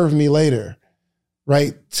to serve me later.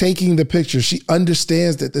 Right? Taking the picture. She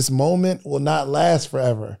understands that this moment will not last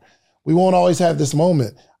forever. We won't always have this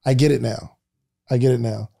moment. I get it now. I get it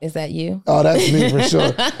now. Is that you? Oh, that's me for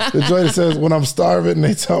sure. The joint that says, when I'm starving and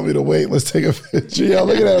they tell me to wait, let's take a picture. Yeah,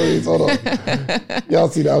 look at that, Reese. Hold on. Y'all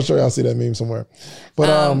see that? I'm sure y'all see that meme somewhere. But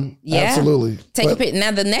absolutely. Take a picture.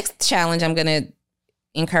 Now, the next challenge I'm going to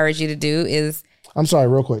encourage you to do is... I'm sorry,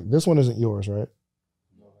 real quick. This one isn't yours, right?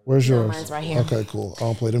 Where's yours? Mine's right here. Okay, cool. I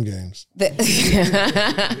don't play them games.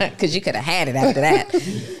 Because you could have had it after that.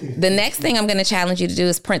 The next thing I'm going to challenge you to do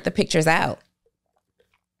is print the pictures out.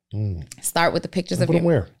 Start with the pictures of them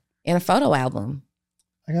where? In a photo album.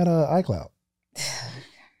 I got an iCloud.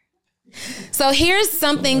 So here's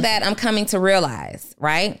something that I'm coming to realize,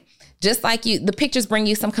 right? Just like you, the pictures bring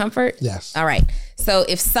you some comfort. Yes. All right. So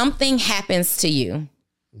if something happens to you,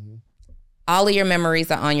 all of your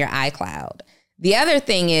memories are on your iCloud. The other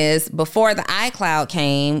thing is, before the iCloud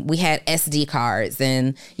came, we had SD cards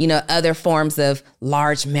and, other forms of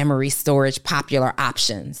large memory storage, popular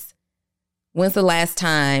options. When's the last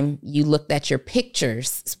time you looked at your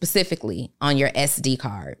pictures specifically on your SD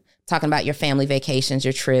card? Talking about your family vacations,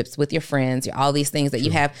 your trips with your friends, all these things that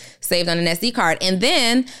you have saved on an SD card. And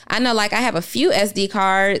then I know, I have a few SD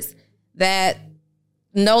cards that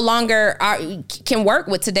no longer can work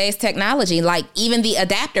with today's technology. Like even the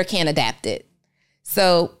adapter can't adapt it.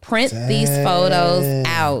 So print these photos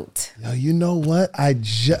out. Yo, you know what?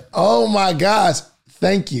 Oh my gosh.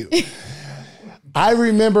 Thank you. I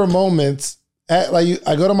remember moments I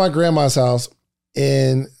go to my grandma's house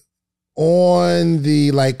and on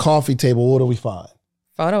the coffee table, what do we find?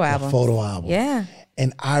 Photo album. A photo album. Yeah.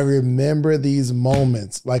 And I remember these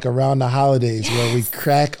moments around the holidays where we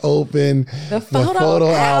crack open the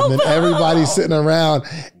photo album and everybody's sitting around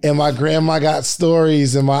and my grandma got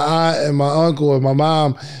stories and my aunt and my uncle and my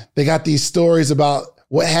mom, they got these stories about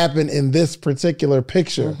what happened in this particular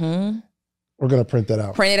picture. Mm-hmm. We're going to print that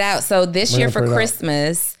out. Print it out. So this year for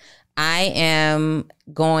Christmas, I am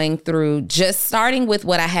going through just starting with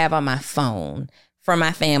what I have on my phone for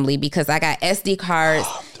my family because I got SD cards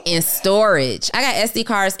in storage. I got SD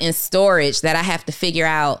cards in storage that I have to figure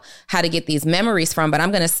out how to get these memories from. But I'm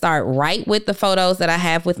going to start right with the photos that I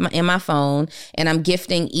have in my phone. And I'm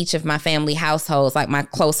gifting each of my family households, like my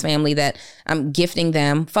close family, that I'm gifting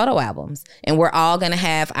them photo albums. And we're all going to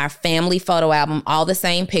have our family photo album, all the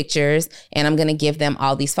same pictures. And I'm going to give them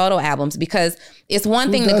all these photo albums because it's one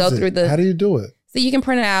thing to go through the... How do you do it? So you can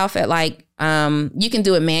print it off at you can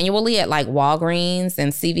do it manually at Walgreens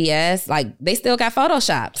and CVS. They still got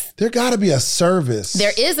Photoshops. There got to be a service.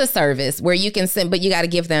 There is a service where you can send, but you got to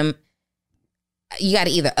give them, you got to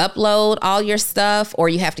either upload all your stuff or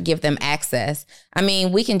you have to give them access. I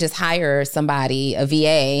mean, we can just hire somebody, a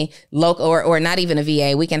VA, local or not even a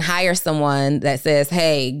VA. We can hire someone that says,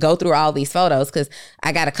 hey, go through all these photos because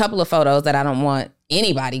I got a couple of photos that I don't want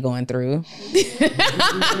anybody going through.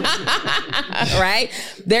 Right?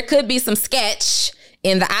 There could be some sketch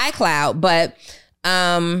in the iCloud, but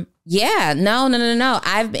no.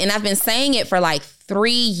 I've been saying it for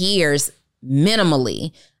 3 years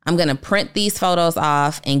minimally. I'm going to print these photos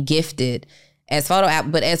off and gift it as photo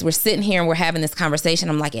app. But as we're sitting here and we're having this conversation,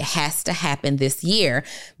 I'm like, it has to happen this year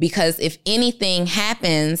because if anything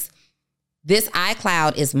happens, this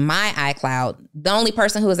iCloud is my iCloud. The only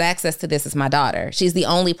person who has access to this is my daughter. She's the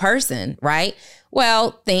only person, right?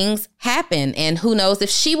 Well, things happen and who knows if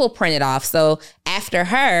she will print it off. So after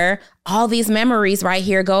her, all these memories right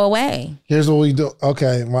here go away. Here's what we do.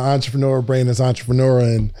 Okay, my entrepreneur brain is entrepreneur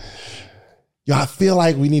and I feel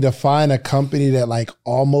like we need to find a company that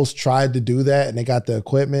almost tried to do that and they got the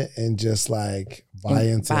equipment and just buy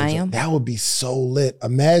into it. That would be so lit.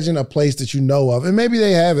 Imagine a place that you know of and maybe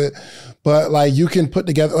they have it, but you can put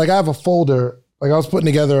together, I have a folder, I was putting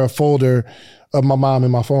together a folder of my mom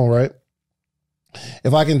in my phone, right?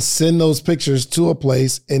 If I can send those pictures to a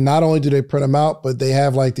place and not only do they print them out, but they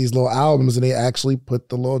have these little albums and they actually put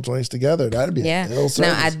the little joints together. That'd be a real service.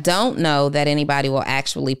 Now, I don't know that anybody will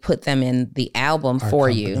actually put them in the album for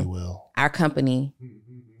you. Will. Our company.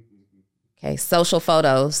 Okay, Social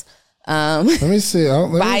Photos. Let me see.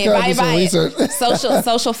 Buy it.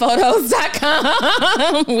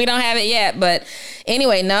 Socialphotos.com. We don't have it yet, but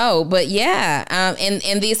anyway, no. But yeah,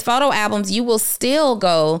 and these photo albums, you will still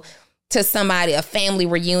go to somebody, a family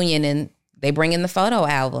reunion, and they bring in the photo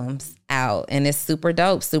albums out and it's super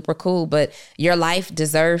dope, super cool. But your life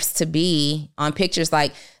deserves to be on pictures.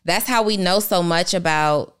 That's how we know so much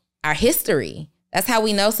about our history. That's how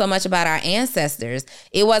we know so much about our ancestors.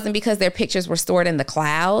 It wasn't because their pictures were stored in the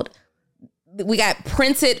cloud. We got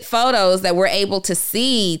printed photos that we're able to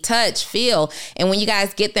see, touch, feel. And when you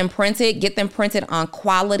guys get them printed on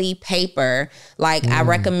quality paper. I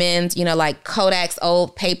recommend, Kodak's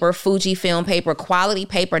old paper, Fujifilm paper, quality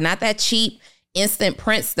paper, not that cheap instant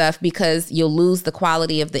print stuff because you'll lose the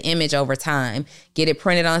quality of the image over time. Get it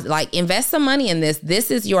printed on, like, invest some money in this. This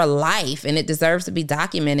is your life and it deserves to be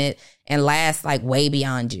documented and last like way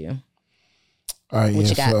beyond you. All right, what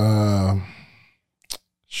you got?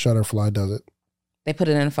 Shutterfly does it. They put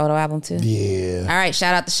it in a photo album too? Yeah. All right,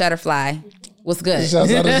 shout out to Shutterfly. What's good?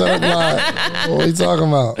 Shouts out to Shutterfly. What are we talking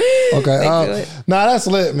about? Okay. Nah, that's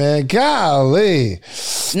lit, man. Golly.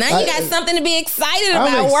 Now you got something to be excited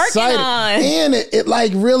about working on. And it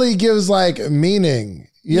like really gives like meaning.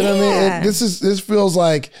 You know what I mean? This feels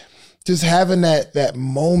like just having that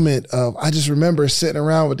moment of, I just remember sitting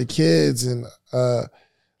around with the kids and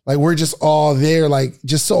like we're just all there, like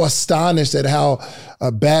just so astonished at how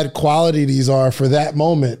bad quality these are for that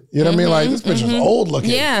moment. You know what I mean? Like this picture's old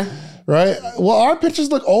looking. Yeah. Right? Well, our pictures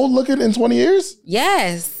look old looking in 20 years?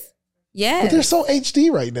 Yes. Yes. But they're so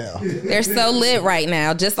HD right now. They're so lit right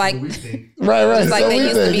now, just like right. Just like so they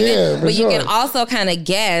used to be. Yeah, but you sure. can also kind of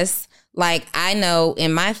guess. Like, I know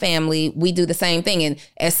in my family, we do the same thing. And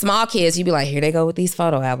as small kids, you'd be like, here they go with these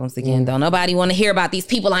photo albums again. Don't nobody want to hear about these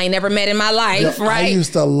people I ain't never met in my life, right? I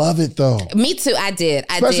used to love it, though. Me too, I did.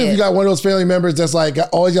 Especially if you got one of those family members that's like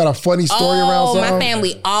always got a funny story around something. My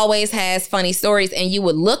family always has funny stories. And you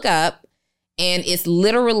would look up, and it's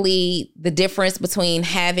literally the difference between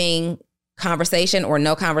having conversation or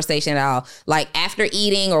no conversation at all. Like after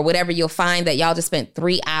eating or whatever, you'll find that y'all just spent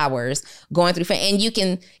 3 hours going through, and you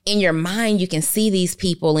can, in your mind, you can see these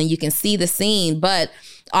people and you can see the scene. But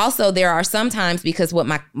also there are sometimes, because what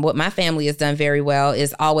my family has done very well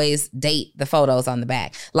is always date the photos on the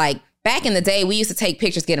back. Like back in the day, we used to take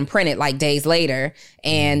pictures, get them printed like days later,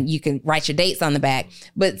 and you can write your dates on the back.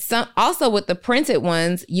 But also with the printed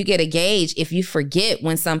ones, you get a gauge. If you forget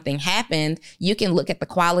when something happened, you can look at the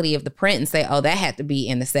quality of the print and say, oh, that had to be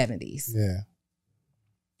in the 70s. Yeah.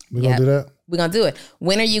 We're going to do that? We're going to do it.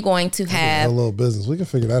 When are you going to have a little business? We can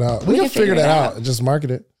figure that out. We can figure that out and just market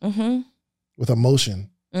it with emotion.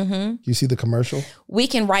 You see the commercial? We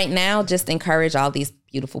can right now just encourage all these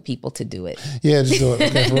beautiful people to do it. Yeah, just do it.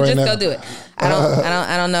 Okay, for right just now. go do it. I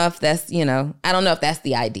don't know if that's, I don't know if that's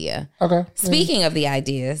the idea. Okay. Speaking of the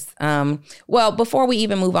ideas, well, before we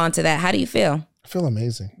even move on to that, how do you feel? I feel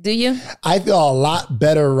amazing. Do you? I feel a lot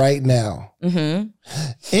better right now. And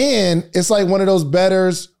it's like one of those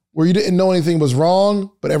betters where you didn't know anything was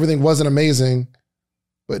wrong, but everything wasn't amazing.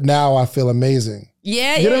 But now I feel amazing.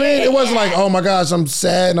 Yeah, you know what I mean? It wasn't like, oh my gosh, I'm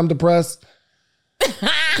sad and I'm depressed.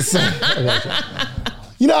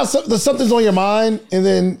 You know, something's on your mind, and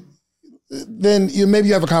then maybe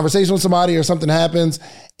you have a conversation with somebody or something happens,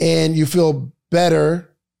 and you feel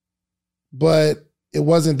better, but it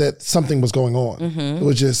wasn't that something was going on. It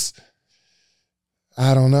was just,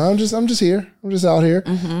 I don't know. I'm just here. I'm just out here.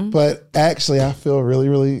 But actually, I feel really,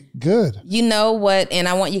 really good. You know what? And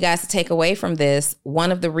I want you guys to take away from this.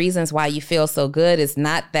 One of the reasons why you feel so good is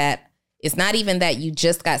it's not even that you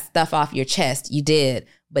just got stuff off your chest. You did.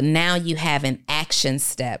 But now you have an action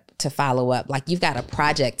step to follow up. Like you've got a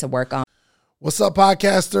project to work on. What's up,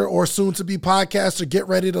 podcaster or soon-to-be podcaster? Get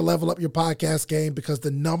ready to level up your podcast game because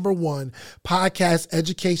the #1 podcast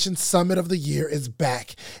education summit of the year is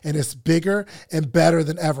back, and it's bigger and better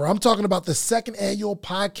than ever. I'm talking about the 2nd annual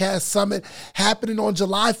podcast summit happening on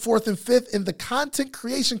July 4th and 5th in the content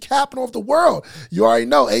creation capital of the world. You already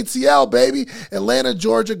know, ATL, baby. Atlanta,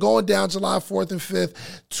 Georgia, going down July 4th and 5th,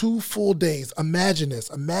 2 full days. Imagine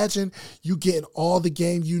this. Imagine you getting all the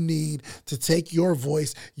game you need to take your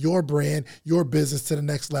voice, your brand, your business to the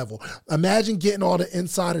next level. Imagine getting all the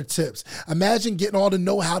insider tips. Imagine getting all the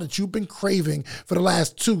know-how that you've been craving for the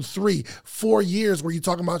last 2, 3, 4 years where you're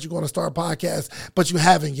talking about you're going to start a podcast, but you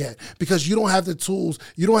haven't yet because you don't have the tools,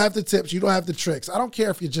 you don't have the tips, you don't have the tricks. I don't care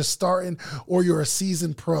if you're just starting or you're a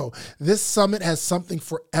seasoned pro. This summit has something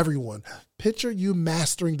for everyone. Picture you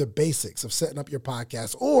mastering the basics of setting up your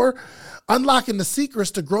podcast or unlocking the secrets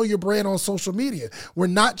to grow your brand on social media. We're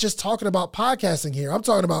not just talking about podcasting here. I'm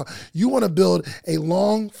talking about you want to build a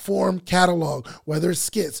long form catalog, whether it's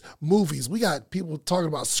skits, movies. We got people talking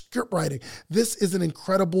about script writing. This is an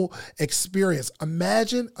incredible experience.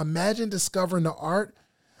 Imagine discovering the art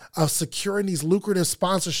of securing these lucrative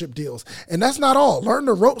sponsorship deals. And that's not all. Learn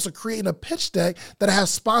the ropes of creating a pitch deck that has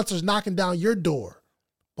sponsors knocking down your door.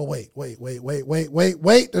 But wait.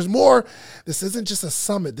 There's more. This isn't just a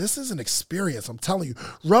summit. This is an experience. I'm telling you.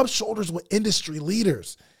 Rub shoulders with industry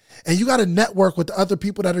leaders. And you got to network with the other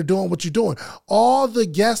people that are doing what you're doing. All the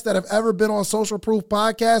guests that have ever been on Social Proof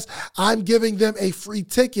Podcast, I'm giving them a free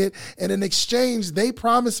ticket. And in exchange, they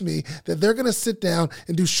promise me that they're going to sit down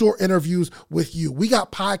and do short interviews with you. We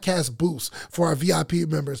got podcast booths for our VIP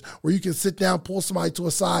members where you can sit down, pull somebody to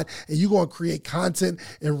a side, and you're going to create content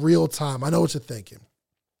in real time. I know what you're thinking.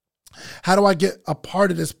 How do I get a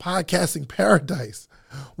part of this podcasting paradise?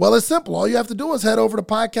 Well, it's simple. All you have to do is head over to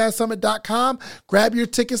podcastsummit.com, grab your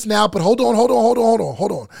tickets now. But hold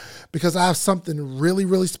on. Because I have something really,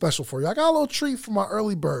 really special for you. I got a little treat for my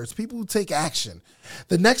early birds, people who take action.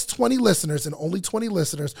 The next 20 listeners, and only 20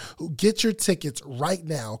 listeners, who get your tickets right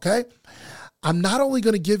now, okay? I'm not only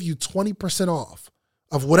going to give you 20% off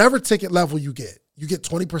of whatever ticket level you get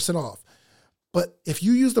 20% off. But if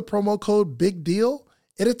you use the promo code Big Deal,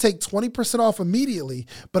 it'll take 20% off immediately,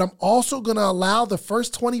 but I'm also going to allow the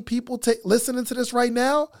first 20 people listening to this right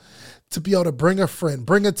now to be able to bring a friend,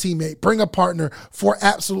 bring a teammate, bring a partner for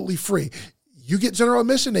absolutely free. You get general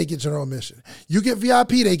admission, they get general admission. You get VIP,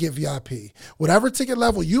 they get VIP. Whatever ticket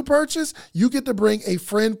level you purchase, you get to bring a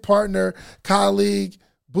friend, partner, colleague,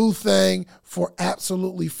 boo thing for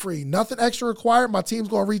absolutely free. Nothing extra required. My team's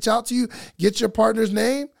going to reach out to you, get your partner's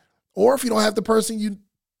name, or if you don't have the person you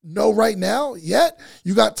know right now yet,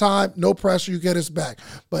 you got time, no pressure, you get us back.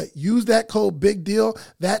 But use that code Big Deal.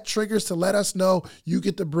 That triggers to let us know you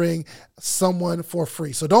get to bring someone for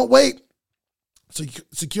free. So don't wait. So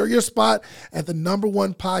secure your spot at the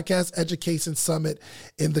 #1 podcast education summit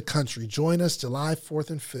in the country. Join us July 4th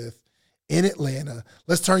and 5th in Atlanta.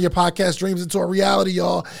 Let's turn your podcast dreams into a reality,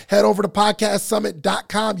 y'all. Head over to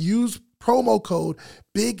podcastsummit.com. Use promo code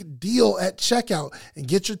Big Deal at checkout and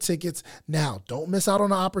get your tickets now. Don't miss out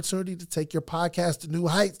on the opportunity to take your podcast to new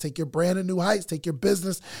heights, take your brand to new heights, take your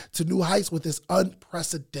business to new heights with this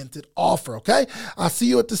unprecedented offer, okay? I'll see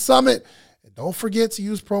you at the summit. And don't forget to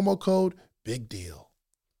use promo code Big Deal.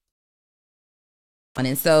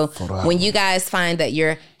 And so when you guys find that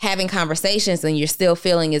you're having conversations and you're still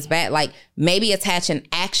feeling it's bad, like maybe attach an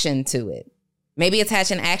action to it.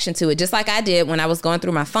 Just like I did when I was going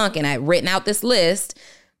through my funk and I'd written out this list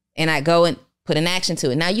and I go and put an action to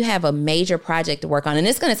it. Now you have a major project to work on, and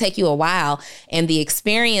it's going to take you a while. And the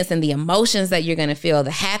experience and the emotions that you're going to feel, the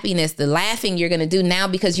happiness, the laughing you're going to do now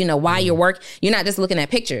because you know why you're you're not just looking at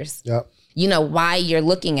pictures. Yep. You know why you're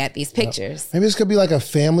looking at these pictures. Maybe this could be like a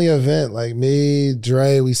family event. Like me,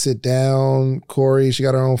 Dre, we sit down. Corey, she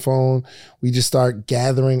got her own phone. We just start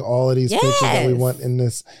gathering all of these pictures that we want in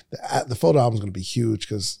this. The photo album's going to be huge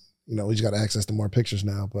because, you know, we just got access to more pictures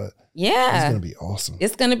now. But it's going to be awesome.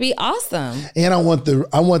 It's going to be awesome. And I want the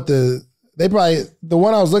the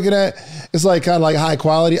one I was looking at, it's like kind of like high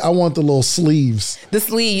quality. I want the little sleeves. The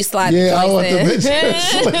sleeve, you slide the I want in.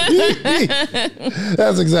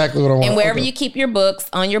 That's exactly what I want. And wherever you keep your books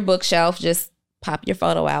on your bookshelf, just pop your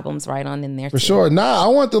photo albums right on in there. For sure. Nah, I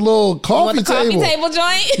want the little coffee table. Coffee table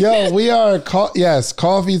joint? Yo, we are,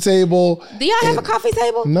 coffee table. Do y'all have a coffee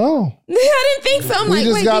table? No. I didn't think so. I'm we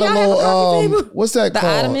just got a little, what's that called? The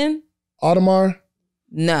Ottoman? Audemars?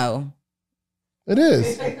 No. It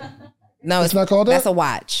is. No, it's not called that? That's a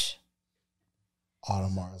watch.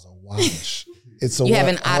 Audemars is a watch. It's a You have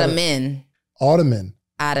an Ottoman. Ottoman.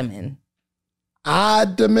 Ottoman.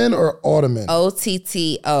 Ottoman or Ottoman?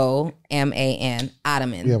 Ottoman.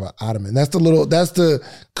 Ottoman. We have an Ottoman. That's the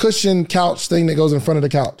cushion couch thing that goes in front of the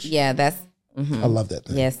couch. Yeah, that's. I love that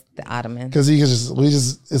thing. Yes, the Ottoman. Because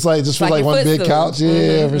it's like just like one big couch.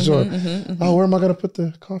 Yeah, for sure. Oh, where am I gonna put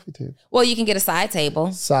the coffee table? Well, you can get a side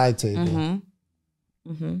table. Side table.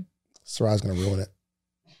 Sarai's gonna ruin it.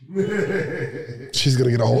 She's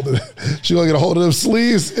gonna get a hold of it. She's gonna get a hold of them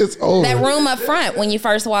sleeves. It's over. That room up front when you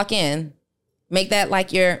first walk in, make that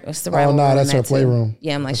like your. Oh no, that's her playroom.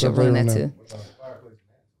 Yeah, I'm like she'll ruin that too.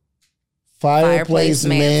 Fireplace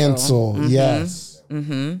mantle. Yes.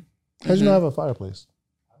 Mm-hmm. How'd you not have a fireplace?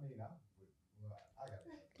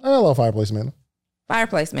 I got a little fireplace mantle.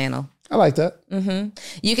 Fireplace mantle. I like that.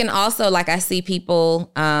 You can also, like, I see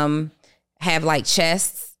people have like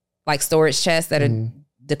chests, like storage chests that are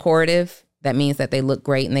decorative. That means that they look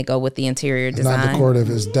great and they go with the interior design. Not decorative,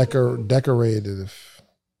 it's decorative.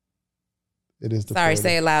 It is decorative. Sorry,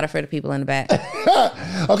 say it louder for the people in the back.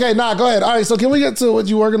 Okay, go ahead. All right, so can we get to what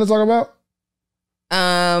you were going to talk about?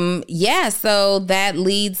 Yeah, so that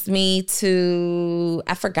leads me to,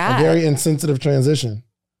 I forgot. A very insensitive transition.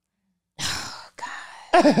 Oh,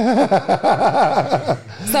 God.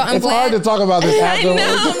 So I'm it's glad. hard to talk about this after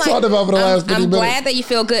what we talked about for the last 50 minutes. I'm glad that you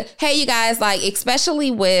feel good. Hey, you guys, like,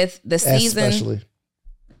 especially with the season.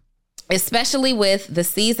 Especially with the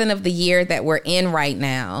season of the year that we're in right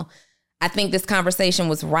now. I think this conversation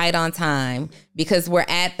was right on time because we're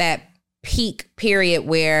at that peak period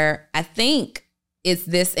where I think it's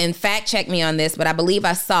this, and fact check me on this, but I believe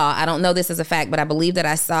I don't know this as a fact, but I believe that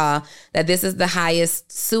I saw that this is the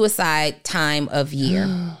highest suicide time of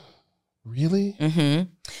year. Really? Mm-hmm.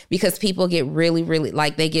 Because people get really, really,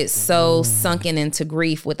 like they get so sunken into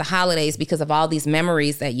grief with the holidays because of all these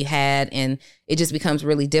memories that you had, and it just becomes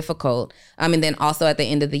really difficult. And then also at the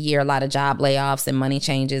end of the year, a lot of job layoffs and money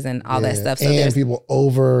changes and all that stuff. So and people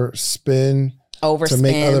overspend to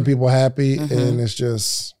make other people happy, and it's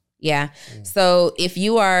just... Yeah. So if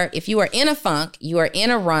you are in a funk, you are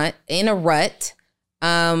in a rut,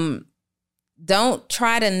 don't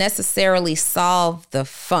try to necessarily solve the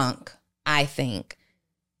funk, I think.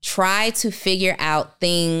 Try to figure out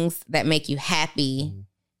things that make you happy,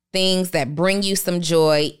 things that bring you some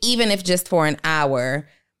joy, even if just for an hour,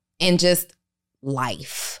 and just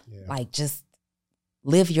life. Yeah. Like just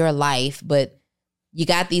live your life, but you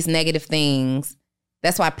got these negative things.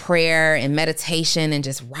 That's why prayer and meditation and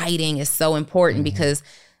just writing is so important, because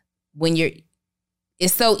when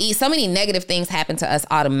so many negative things happen to us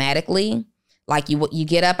automatically. Like you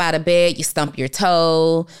get up out of bed, you stump your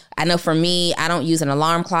toe. I know for me, I don't use an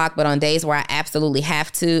alarm clock, but on days where I absolutely have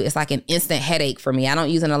to, it's like an instant headache for me. I don't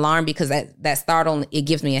use an alarm because that startle, it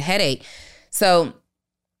gives me a headache. So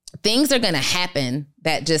things are going to happen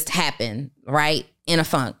that just happen, right? In a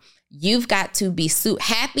funk. You've got to be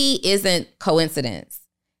happy isn't coincidence.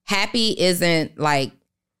 Happy isn't like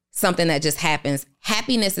something that just happens.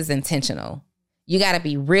 Happiness is intentional. You got to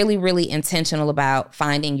be really, really intentional about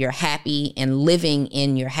finding your happy and living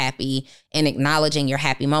in your happy and acknowledging your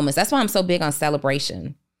happy moments. That's why I'm so big on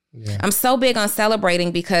celebration. Yeah. I'm so big on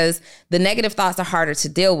celebrating because the negative thoughts are harder to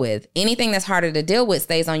deal with. Anything that's harder to deal with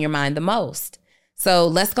stays on your mind the most. So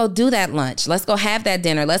let's go do that lunch. Let's go have that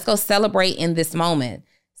dinner. Let's go celebrate in this moment.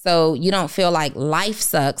 So you don't feel like life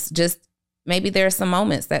sucks. Just maybe there are some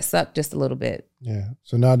moments that suck just a little bit. Yeah.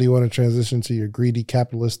 So now do you want to transition to your greedy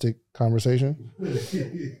capitalistic conversation?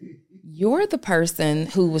 You're the person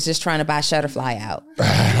who was just trying to buy Shutterfly out.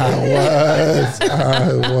 I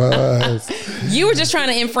was. You were just trying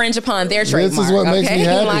to infringe upon their trademark. This is what makes me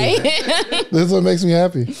happy. This is what makes me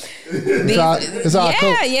happy.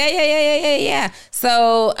 Yeah.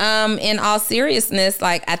 So, in all seriousness,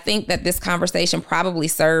 like I think that this conversation probably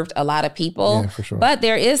served a lot of people. Yeah, for sure. But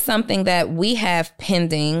there is something that we have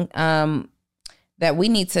pending that we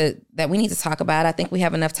need to talk about. I think we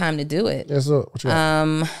have enough time to do it. Yeah, so what you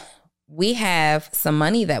got? We have some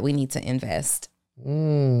money that we need to invest.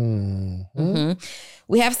 Mm-hmm.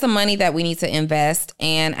 We have some money that we need to invest,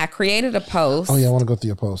 and I created a post. Oh yeah, I want to go through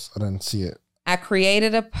your post. I didn't see it. I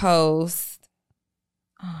created a post.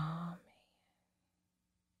 Oh,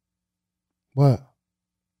 man.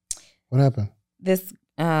 What happened? This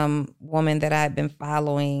woman that I've been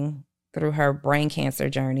following through her brain cancer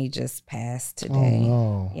journey just passed today.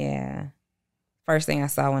 Oh, no. Yeah. First thing I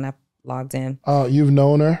saw when I logged in. Oh, you've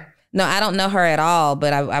known her? No, I don't know her at all,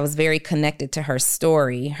 but I was very connected to her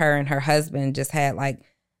story. Her and her husband just had like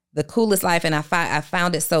the coolest life. And I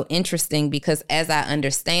found it so interesting because as I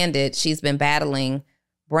understand it, she's been battling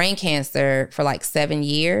brain cancer for like 7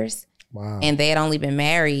 years. Wow. And they had only been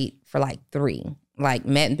married for like 3. Like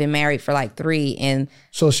met and been married for like 3. And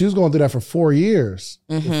so she was going through that for 4 years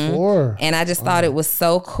before. And I just thought it was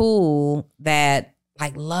so cool that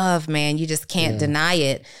like love, man, you just can't deny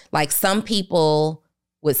it. Like some people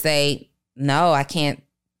would say, no, I can't,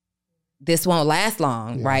 this won't last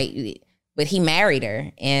long, right? But he married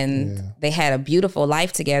her and they had a beautiful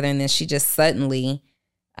life together. And then she just suddenly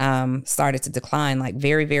started to decline like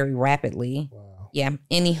very, very rapidly. Wow. Yeah.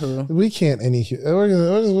 Anywho. We can't,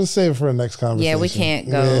 we'll save it for the next conversation. Yeah, we can't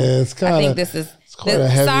go. Yeah, it's kinda, I think this is,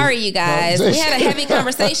 sorry, you guys. We had a heavy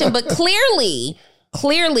conversation, but clearly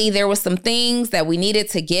there was some things that we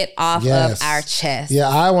needed to get off of our chest. Yeah,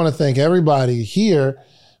 I want to thank everybody here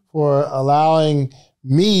for allowing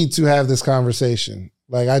me to have this conversation.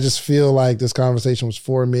 Like, I just feel like this conversation was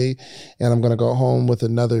for me, and I'm going to go home with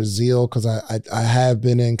another zeal because I have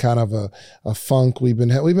been in kind of a funk. We've been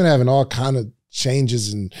having all kind of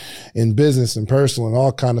changes in business and personal and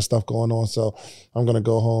all kind of stuff going on. So I'm going to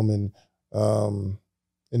go home and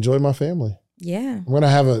enjoy my family. Yeah. I'm going to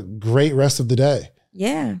have a great rest of the day.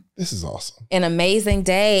 Yeah. This is awesome. An amazing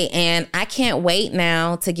day. And I can't wait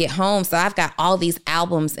now to get home. So I've got all these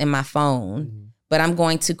albums in my phone, but I'm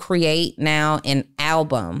going to create now an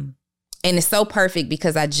album. And it's so perfect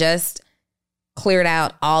because I just cleared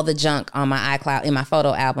out all the junk on my iCloud, in my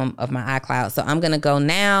photo album of my iCloud. So I'm going to go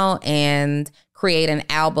now and create an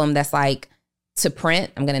album that's like to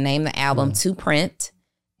print. I'm going to name the album To Print.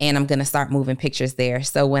 and I'm going to start moving pictures there.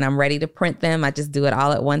 So when I'm ready to print them, I just do it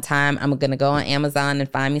all at one time. I'm going to go on Amazon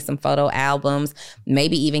and find me some photo albums,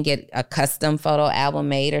 maybe even get a custom photo album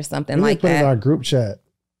made or something like that. We need to put in our group chat.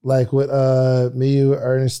 Like with me, you,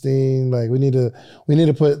 Ernestine, like we need to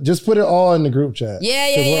put it all in the group chat.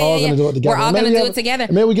 Yeah. We're all gonna do it together. We're all gonna do it together.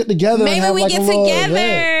 Maybe we get together. Maybe and we have get like a together.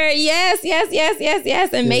 Event.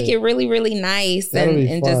 Yes, and make it really, really nice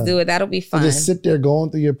and just do it. That'll be fun. So just sit there going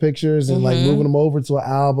through your pictures and like moving them over to an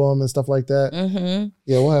album and stuff like that. Mm-hmm.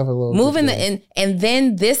 Yeah, we'll have a little moving and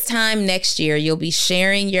then this time next year you'll be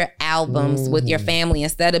sharing your albums with your family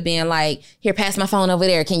instead of being like, here, pass my phone over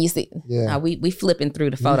there. Can you see? Yeah, we flipping through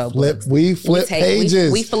the photo books. We flip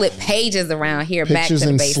pages. We flip pages around here. Pictures back to the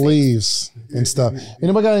and basics. sleeves and stuff.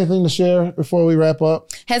 Anybody got anything to share before we wrap up?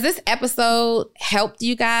 Has this episode helped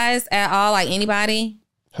you guys at all? Like anybody?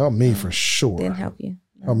 Help me for sure. Didn't help you?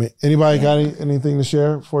 No. Help me. Anybody got anything to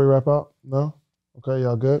share before we wrap up? No? Okay,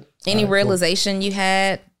 y'all good? Any realization you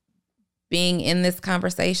had being in this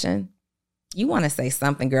conversation? You want to say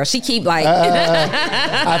something, girl. She keep like...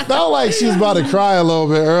 I felt like she was about to cry a little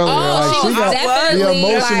bit earlier. Oh, like, she was definitely the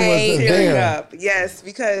emotion was there. Up. Yes,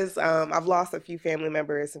 because I've lost a few family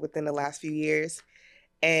members within the last few years.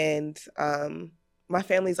 And my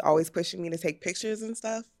family's always pushing me to take pictures and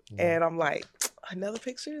stuff. And I'm like, another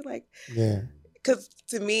picture? Like, yeah. Because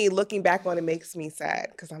to me, looking back on it makes me sad.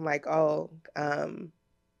 Because I'm like, I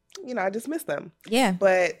just miss them. Yeah.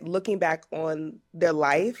 But looking back on their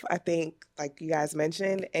life, I think, like you guys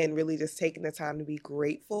mentioned, and really just taking the time to be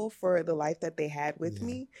grateful for the life that they had with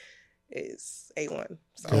me is A1.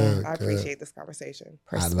 So I appreciate this conversation.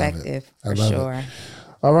 Perspective, for sure.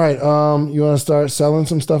 All right. You want to start selling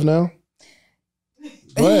some stuff now?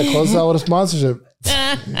 Go ahead. Close out with a sponsorship.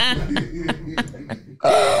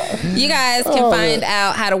 You guys can find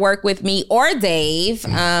out how to work with me or Dave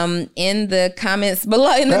in the comments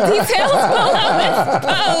below, in the details below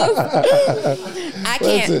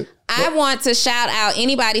this post. I want to shout out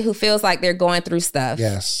anybody who feels like they're going through stuff.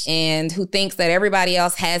 Yes. And who thinks that everybody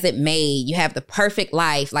else has it made. You have the perfect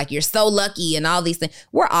life. Like you're so lucky and all these things.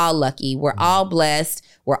 We're all lucky. We're all blessed.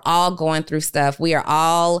 We're all going through stuff. We are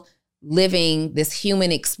all living this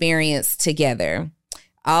human experience together.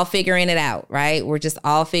 All figuring it out, right? We're just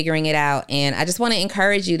all figuring it out. And I just want to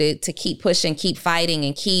encourage you to keep pushing, keep fighting,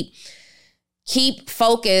 and keep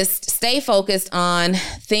focused, stay focused on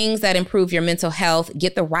things that improve your mental health.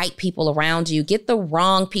 Get the right people around you. Get the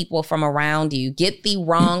wrong people from around you. Get the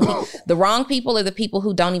wrong people are the people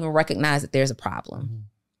who don't even recognize that there's a problem.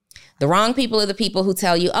 The wrong people are the people who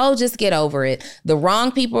tell you, oh, just get over it. The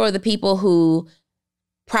wrong people are the people who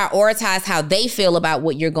prioritize how they feel about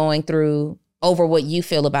what you're going through over what you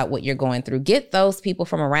feel about what you're going through. Get those people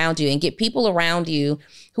from around you and get people around you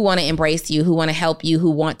who want to embrace you, who want to help you,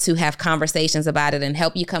 who want to have conversations about it and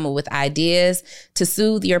help you come up with ideas to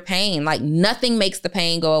soothe your pain. Like nothing makes the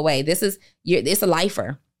pain go away. It's a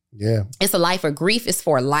lifer. Yeah. It's a lifer. Grief is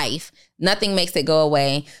for life. Nothing makes it go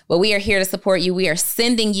away. But we are here to support you. We are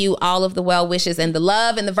sending you all of the well wishes and the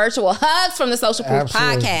love and the virtual hugs from the Social Proof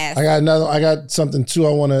Podcast. I got something too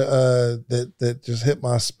I want to that just hit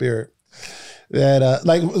my spirit. That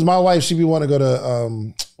like my wife, she be want to go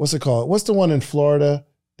to what's it called? What's the one in Florida?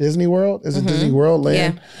 Disney World? Is it Disney World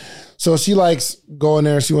Land? Yeah. So she likes going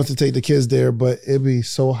there. She wants to take the kids there, but it'd be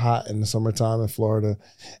so hot in the summertime in Florida,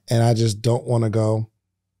 and I just don't want to go.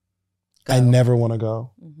 I never want to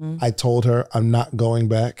go. I told her I'm not going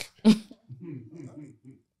back.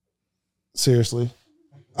 Seriously.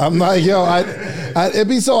 I'm like, yo, it'd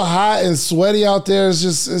be so hot and sweaty out there. It's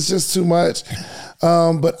just too much.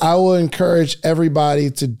 But I will encourage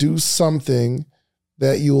everybody to do something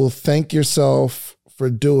that you will thank yourself for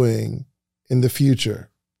doing in the future.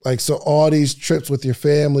 Like, so all these trips with your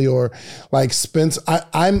family or like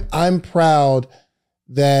I'm proud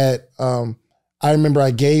that, I remember I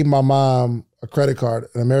gave my mom a credit card,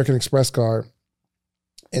 an American Express card,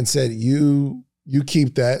 and said, you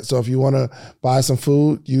keep that. So if you want to buy some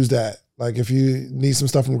food, use that. Like if you need some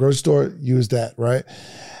stuff from the grocery store, use that, right?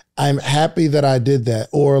 I'm happy that I did that.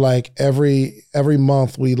 Or like every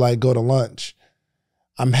month we like go to lunch.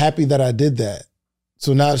 I'm happy that I did that.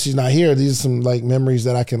 So now that she's not here, these are some like memories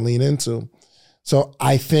that I can lean into. So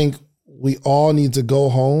I think we all need to go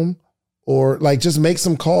home or like just make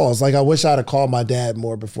some calls. Like I wish I'd have called my dad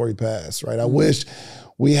more before he passed, right? I wish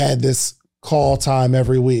we had this call time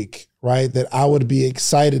every week, right? That I would be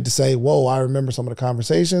excited to say, whoa, I remember some of the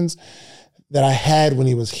conversations that I had when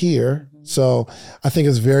he was here. So I think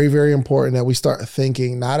it's very, very important that we start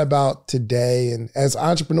thinking not about today. And as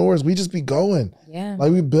entrepreneurs, we just be going. Yeah.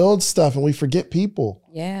 Like we build stuff and we forget people.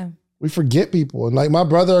 Yeah. We forget people. And like my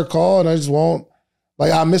brother will call and I just won't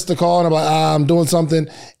Like I missed the call and I'm like, I'm doing something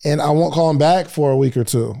and I won't call him back for a week or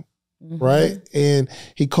two. Mm-hmm. Right. And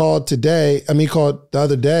he called he called the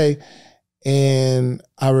other day and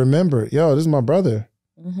I remember, this is my brother.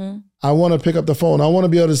 Mm-hmm. I want to pick up the phone. I want to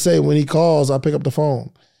be able to say when he calls, I'll pick up the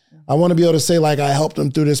phone. I want to be able to say like I helped him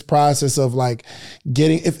through this process of like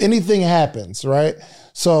getting, if anything happens, right?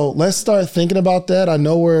 So let's start thinking about that. I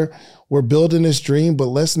know we're building this dream, but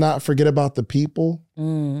let's not forget about the people.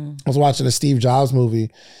 I was watching a Steve Jobs movie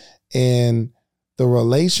and the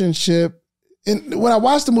relationship. And when I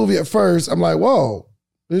watched the movie at first, I'm like, whoa,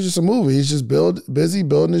 it's just a movie. He's just busy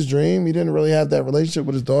building his dream. He didn't really have that relationship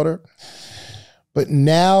with his daughter. But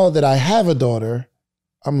now that I have a daughter,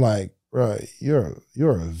 I'm like, bro, you're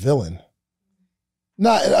a villain.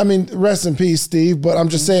 Rest in peace, Steve. But I'm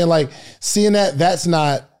just saying, like, seeing that's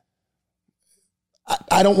not,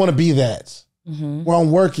 I don't want to be that. Mm-hmm. Where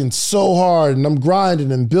I'm working so hard and I'm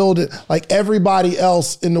grinding and building. Like everybody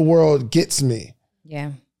else in the world gets me.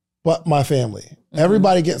 Yeah. But my family. Mm-hmm.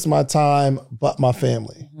 Everybody gets my time but my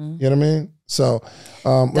family. Mm-hmm. You know what I mean? So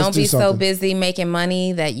don't be so busy making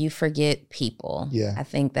money that you forget people. Yeah. I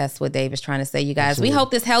think that's what Dave is trying to say. You guys, Absolutely. We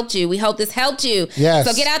hope this helped you. Yes.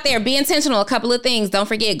 So get out there, be intentional. A couple of things. Don't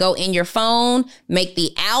forget, go in your phone, make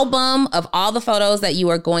the album of all the photos that you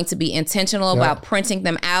are going to be intentional about printing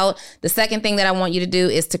them out. The second thing that I want you to do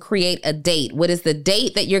is to create a date. What is the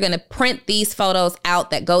date that you're going to print these photos out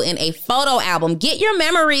that go in a photo album? Get your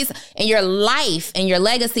memories and your life and your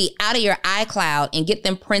legacy out of your iCloud and get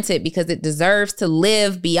them printed because it deserves to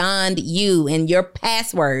live beyond you and your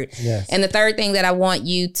password. Yes. And the third thing that I want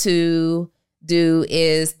you to do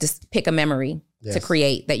is just pick a memory to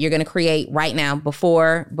create that you're going to create right now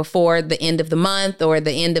before the end of the month or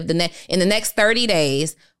the end of in the next 30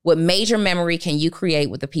 days. What major memory can you create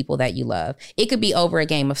with the people that you love? It could be over a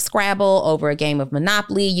game of Scrabble, over a game of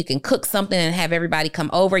Monopoly. You can cook something and have everybody come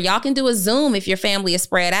over. Y'all can do a Zoom if your family is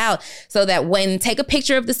spread out so that take a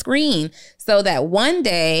picture of the screen so that one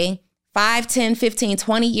day, 5, 10, 15,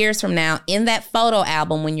 20 years from now, in that photo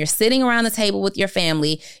album, when you're sitting around the table with your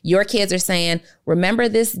family, your kids are saying, remember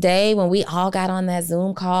this day when we all got on that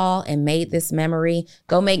Zoom call and made this memory?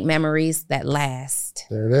 Go make memories that last.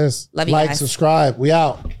 There it is. Love you guys. Like, subscribe. We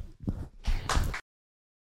out.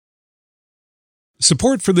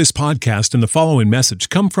 Support for this podcast and the following message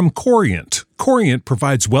come from Corient. Corient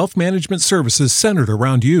provides wealth management services centered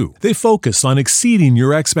around you. They focus on exceeding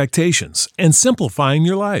your expectations and simplifying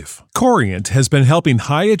your life. Corient has been helping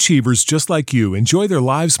high achievers just like you enjoy their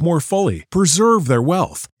lives more fully, preserve their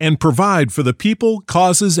wealth, and provide for the people,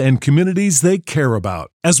 causes, and communities they care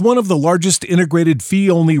about. As one of the largest integrated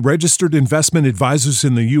fee-only registered investment advisors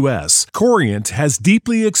in the U.S., Corient has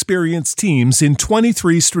deeply experienced teams in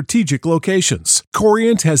 23 strategic locations.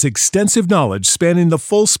 Corient has extensive knowledge spanning the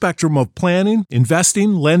full spectrum of planning,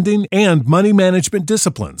 investing, lending, and money management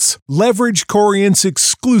disciplines. Leverage Corient's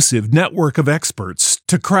exclusive network of experts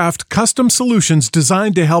to craft custom solutions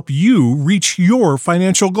designed to help you reach your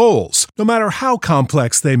financial goals, no matter how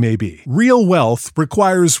complex they may be. Real wealth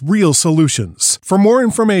requires real solutions. For more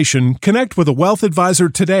information, connect with a wealth advisor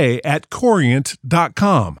today at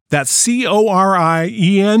Corient.com. That's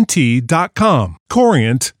Corient.com.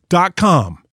 Corient.com.